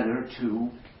whether to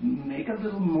make a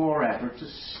little more effort to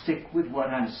stick with what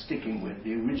I'm sticking with,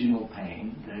 the original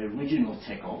pain, the original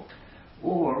tickle,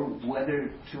 or whether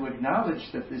to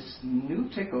acknowledge that this new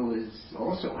tickle is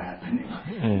also happening,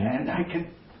 and I could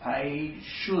pay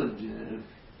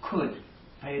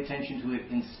attention to it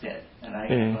instead, and I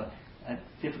have a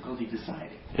difficulty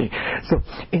deciding. So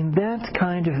in that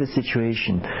kind of a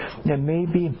situation,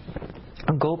 maybe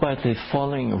go by the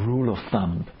following rule of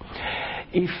thumb.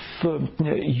 If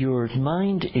your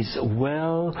mind is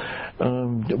well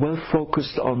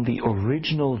focused on the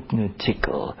original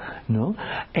tickle, no,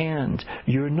 and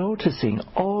you're noticing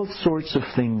all sorts of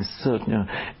things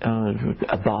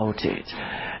about it,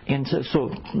 and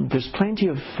so there's plenty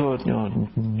of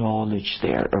knowledge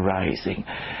there arising,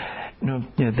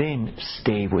 then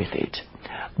stay with it.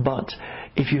 But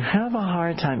if you have a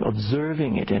hard time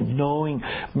observing it and knowing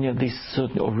this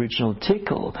original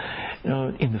tickle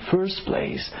in the first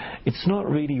place, it's not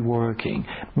really working.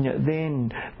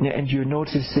 Then, and you're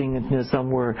noticing it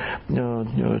somewhere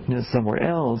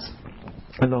else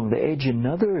along the edge,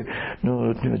 another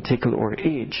tickle or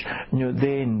itch,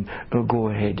 then go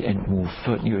ahead and move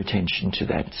your attention to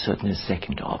that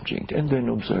second object, and then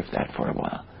observe that for a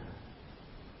while.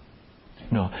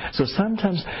 No. So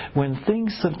sometimes when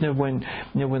things, when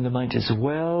the mind is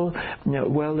well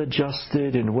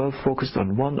adjusted and well focused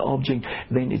on one object,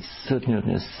 then it's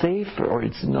safer, or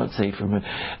it's not safer, but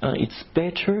it's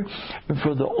better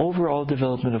for the overall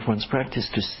development of one's practice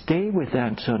to stay with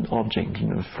that object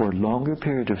for a longer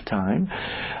period of time,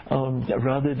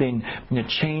 rather than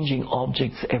changing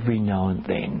objects every now and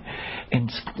then.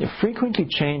 And frequently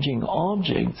changing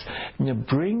objects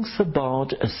brings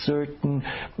about a certain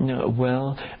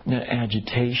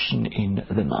agitation in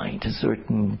the mind, a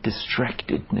certain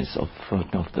distractedness of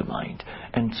the mind,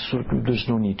 and so there's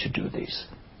no need to do this,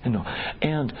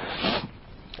 And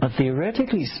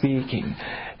theoretically speaking,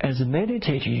 as a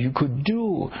meditator, you could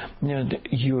do,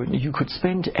 you could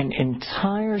spend an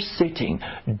entire sitting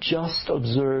just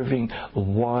observing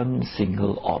one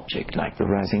single object, like the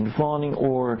rising and falling,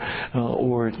 or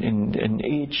an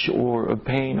itch, or a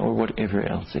pain, or whatever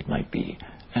else it might be,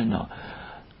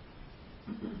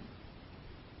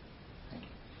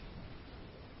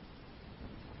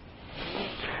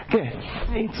 Okay,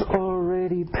 it's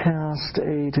already past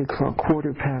 8 o'clock,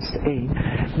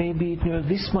 8:15. Maybe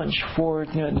this much for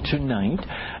tonight,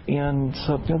 and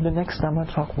so the next time I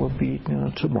talk will be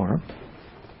tomorrow.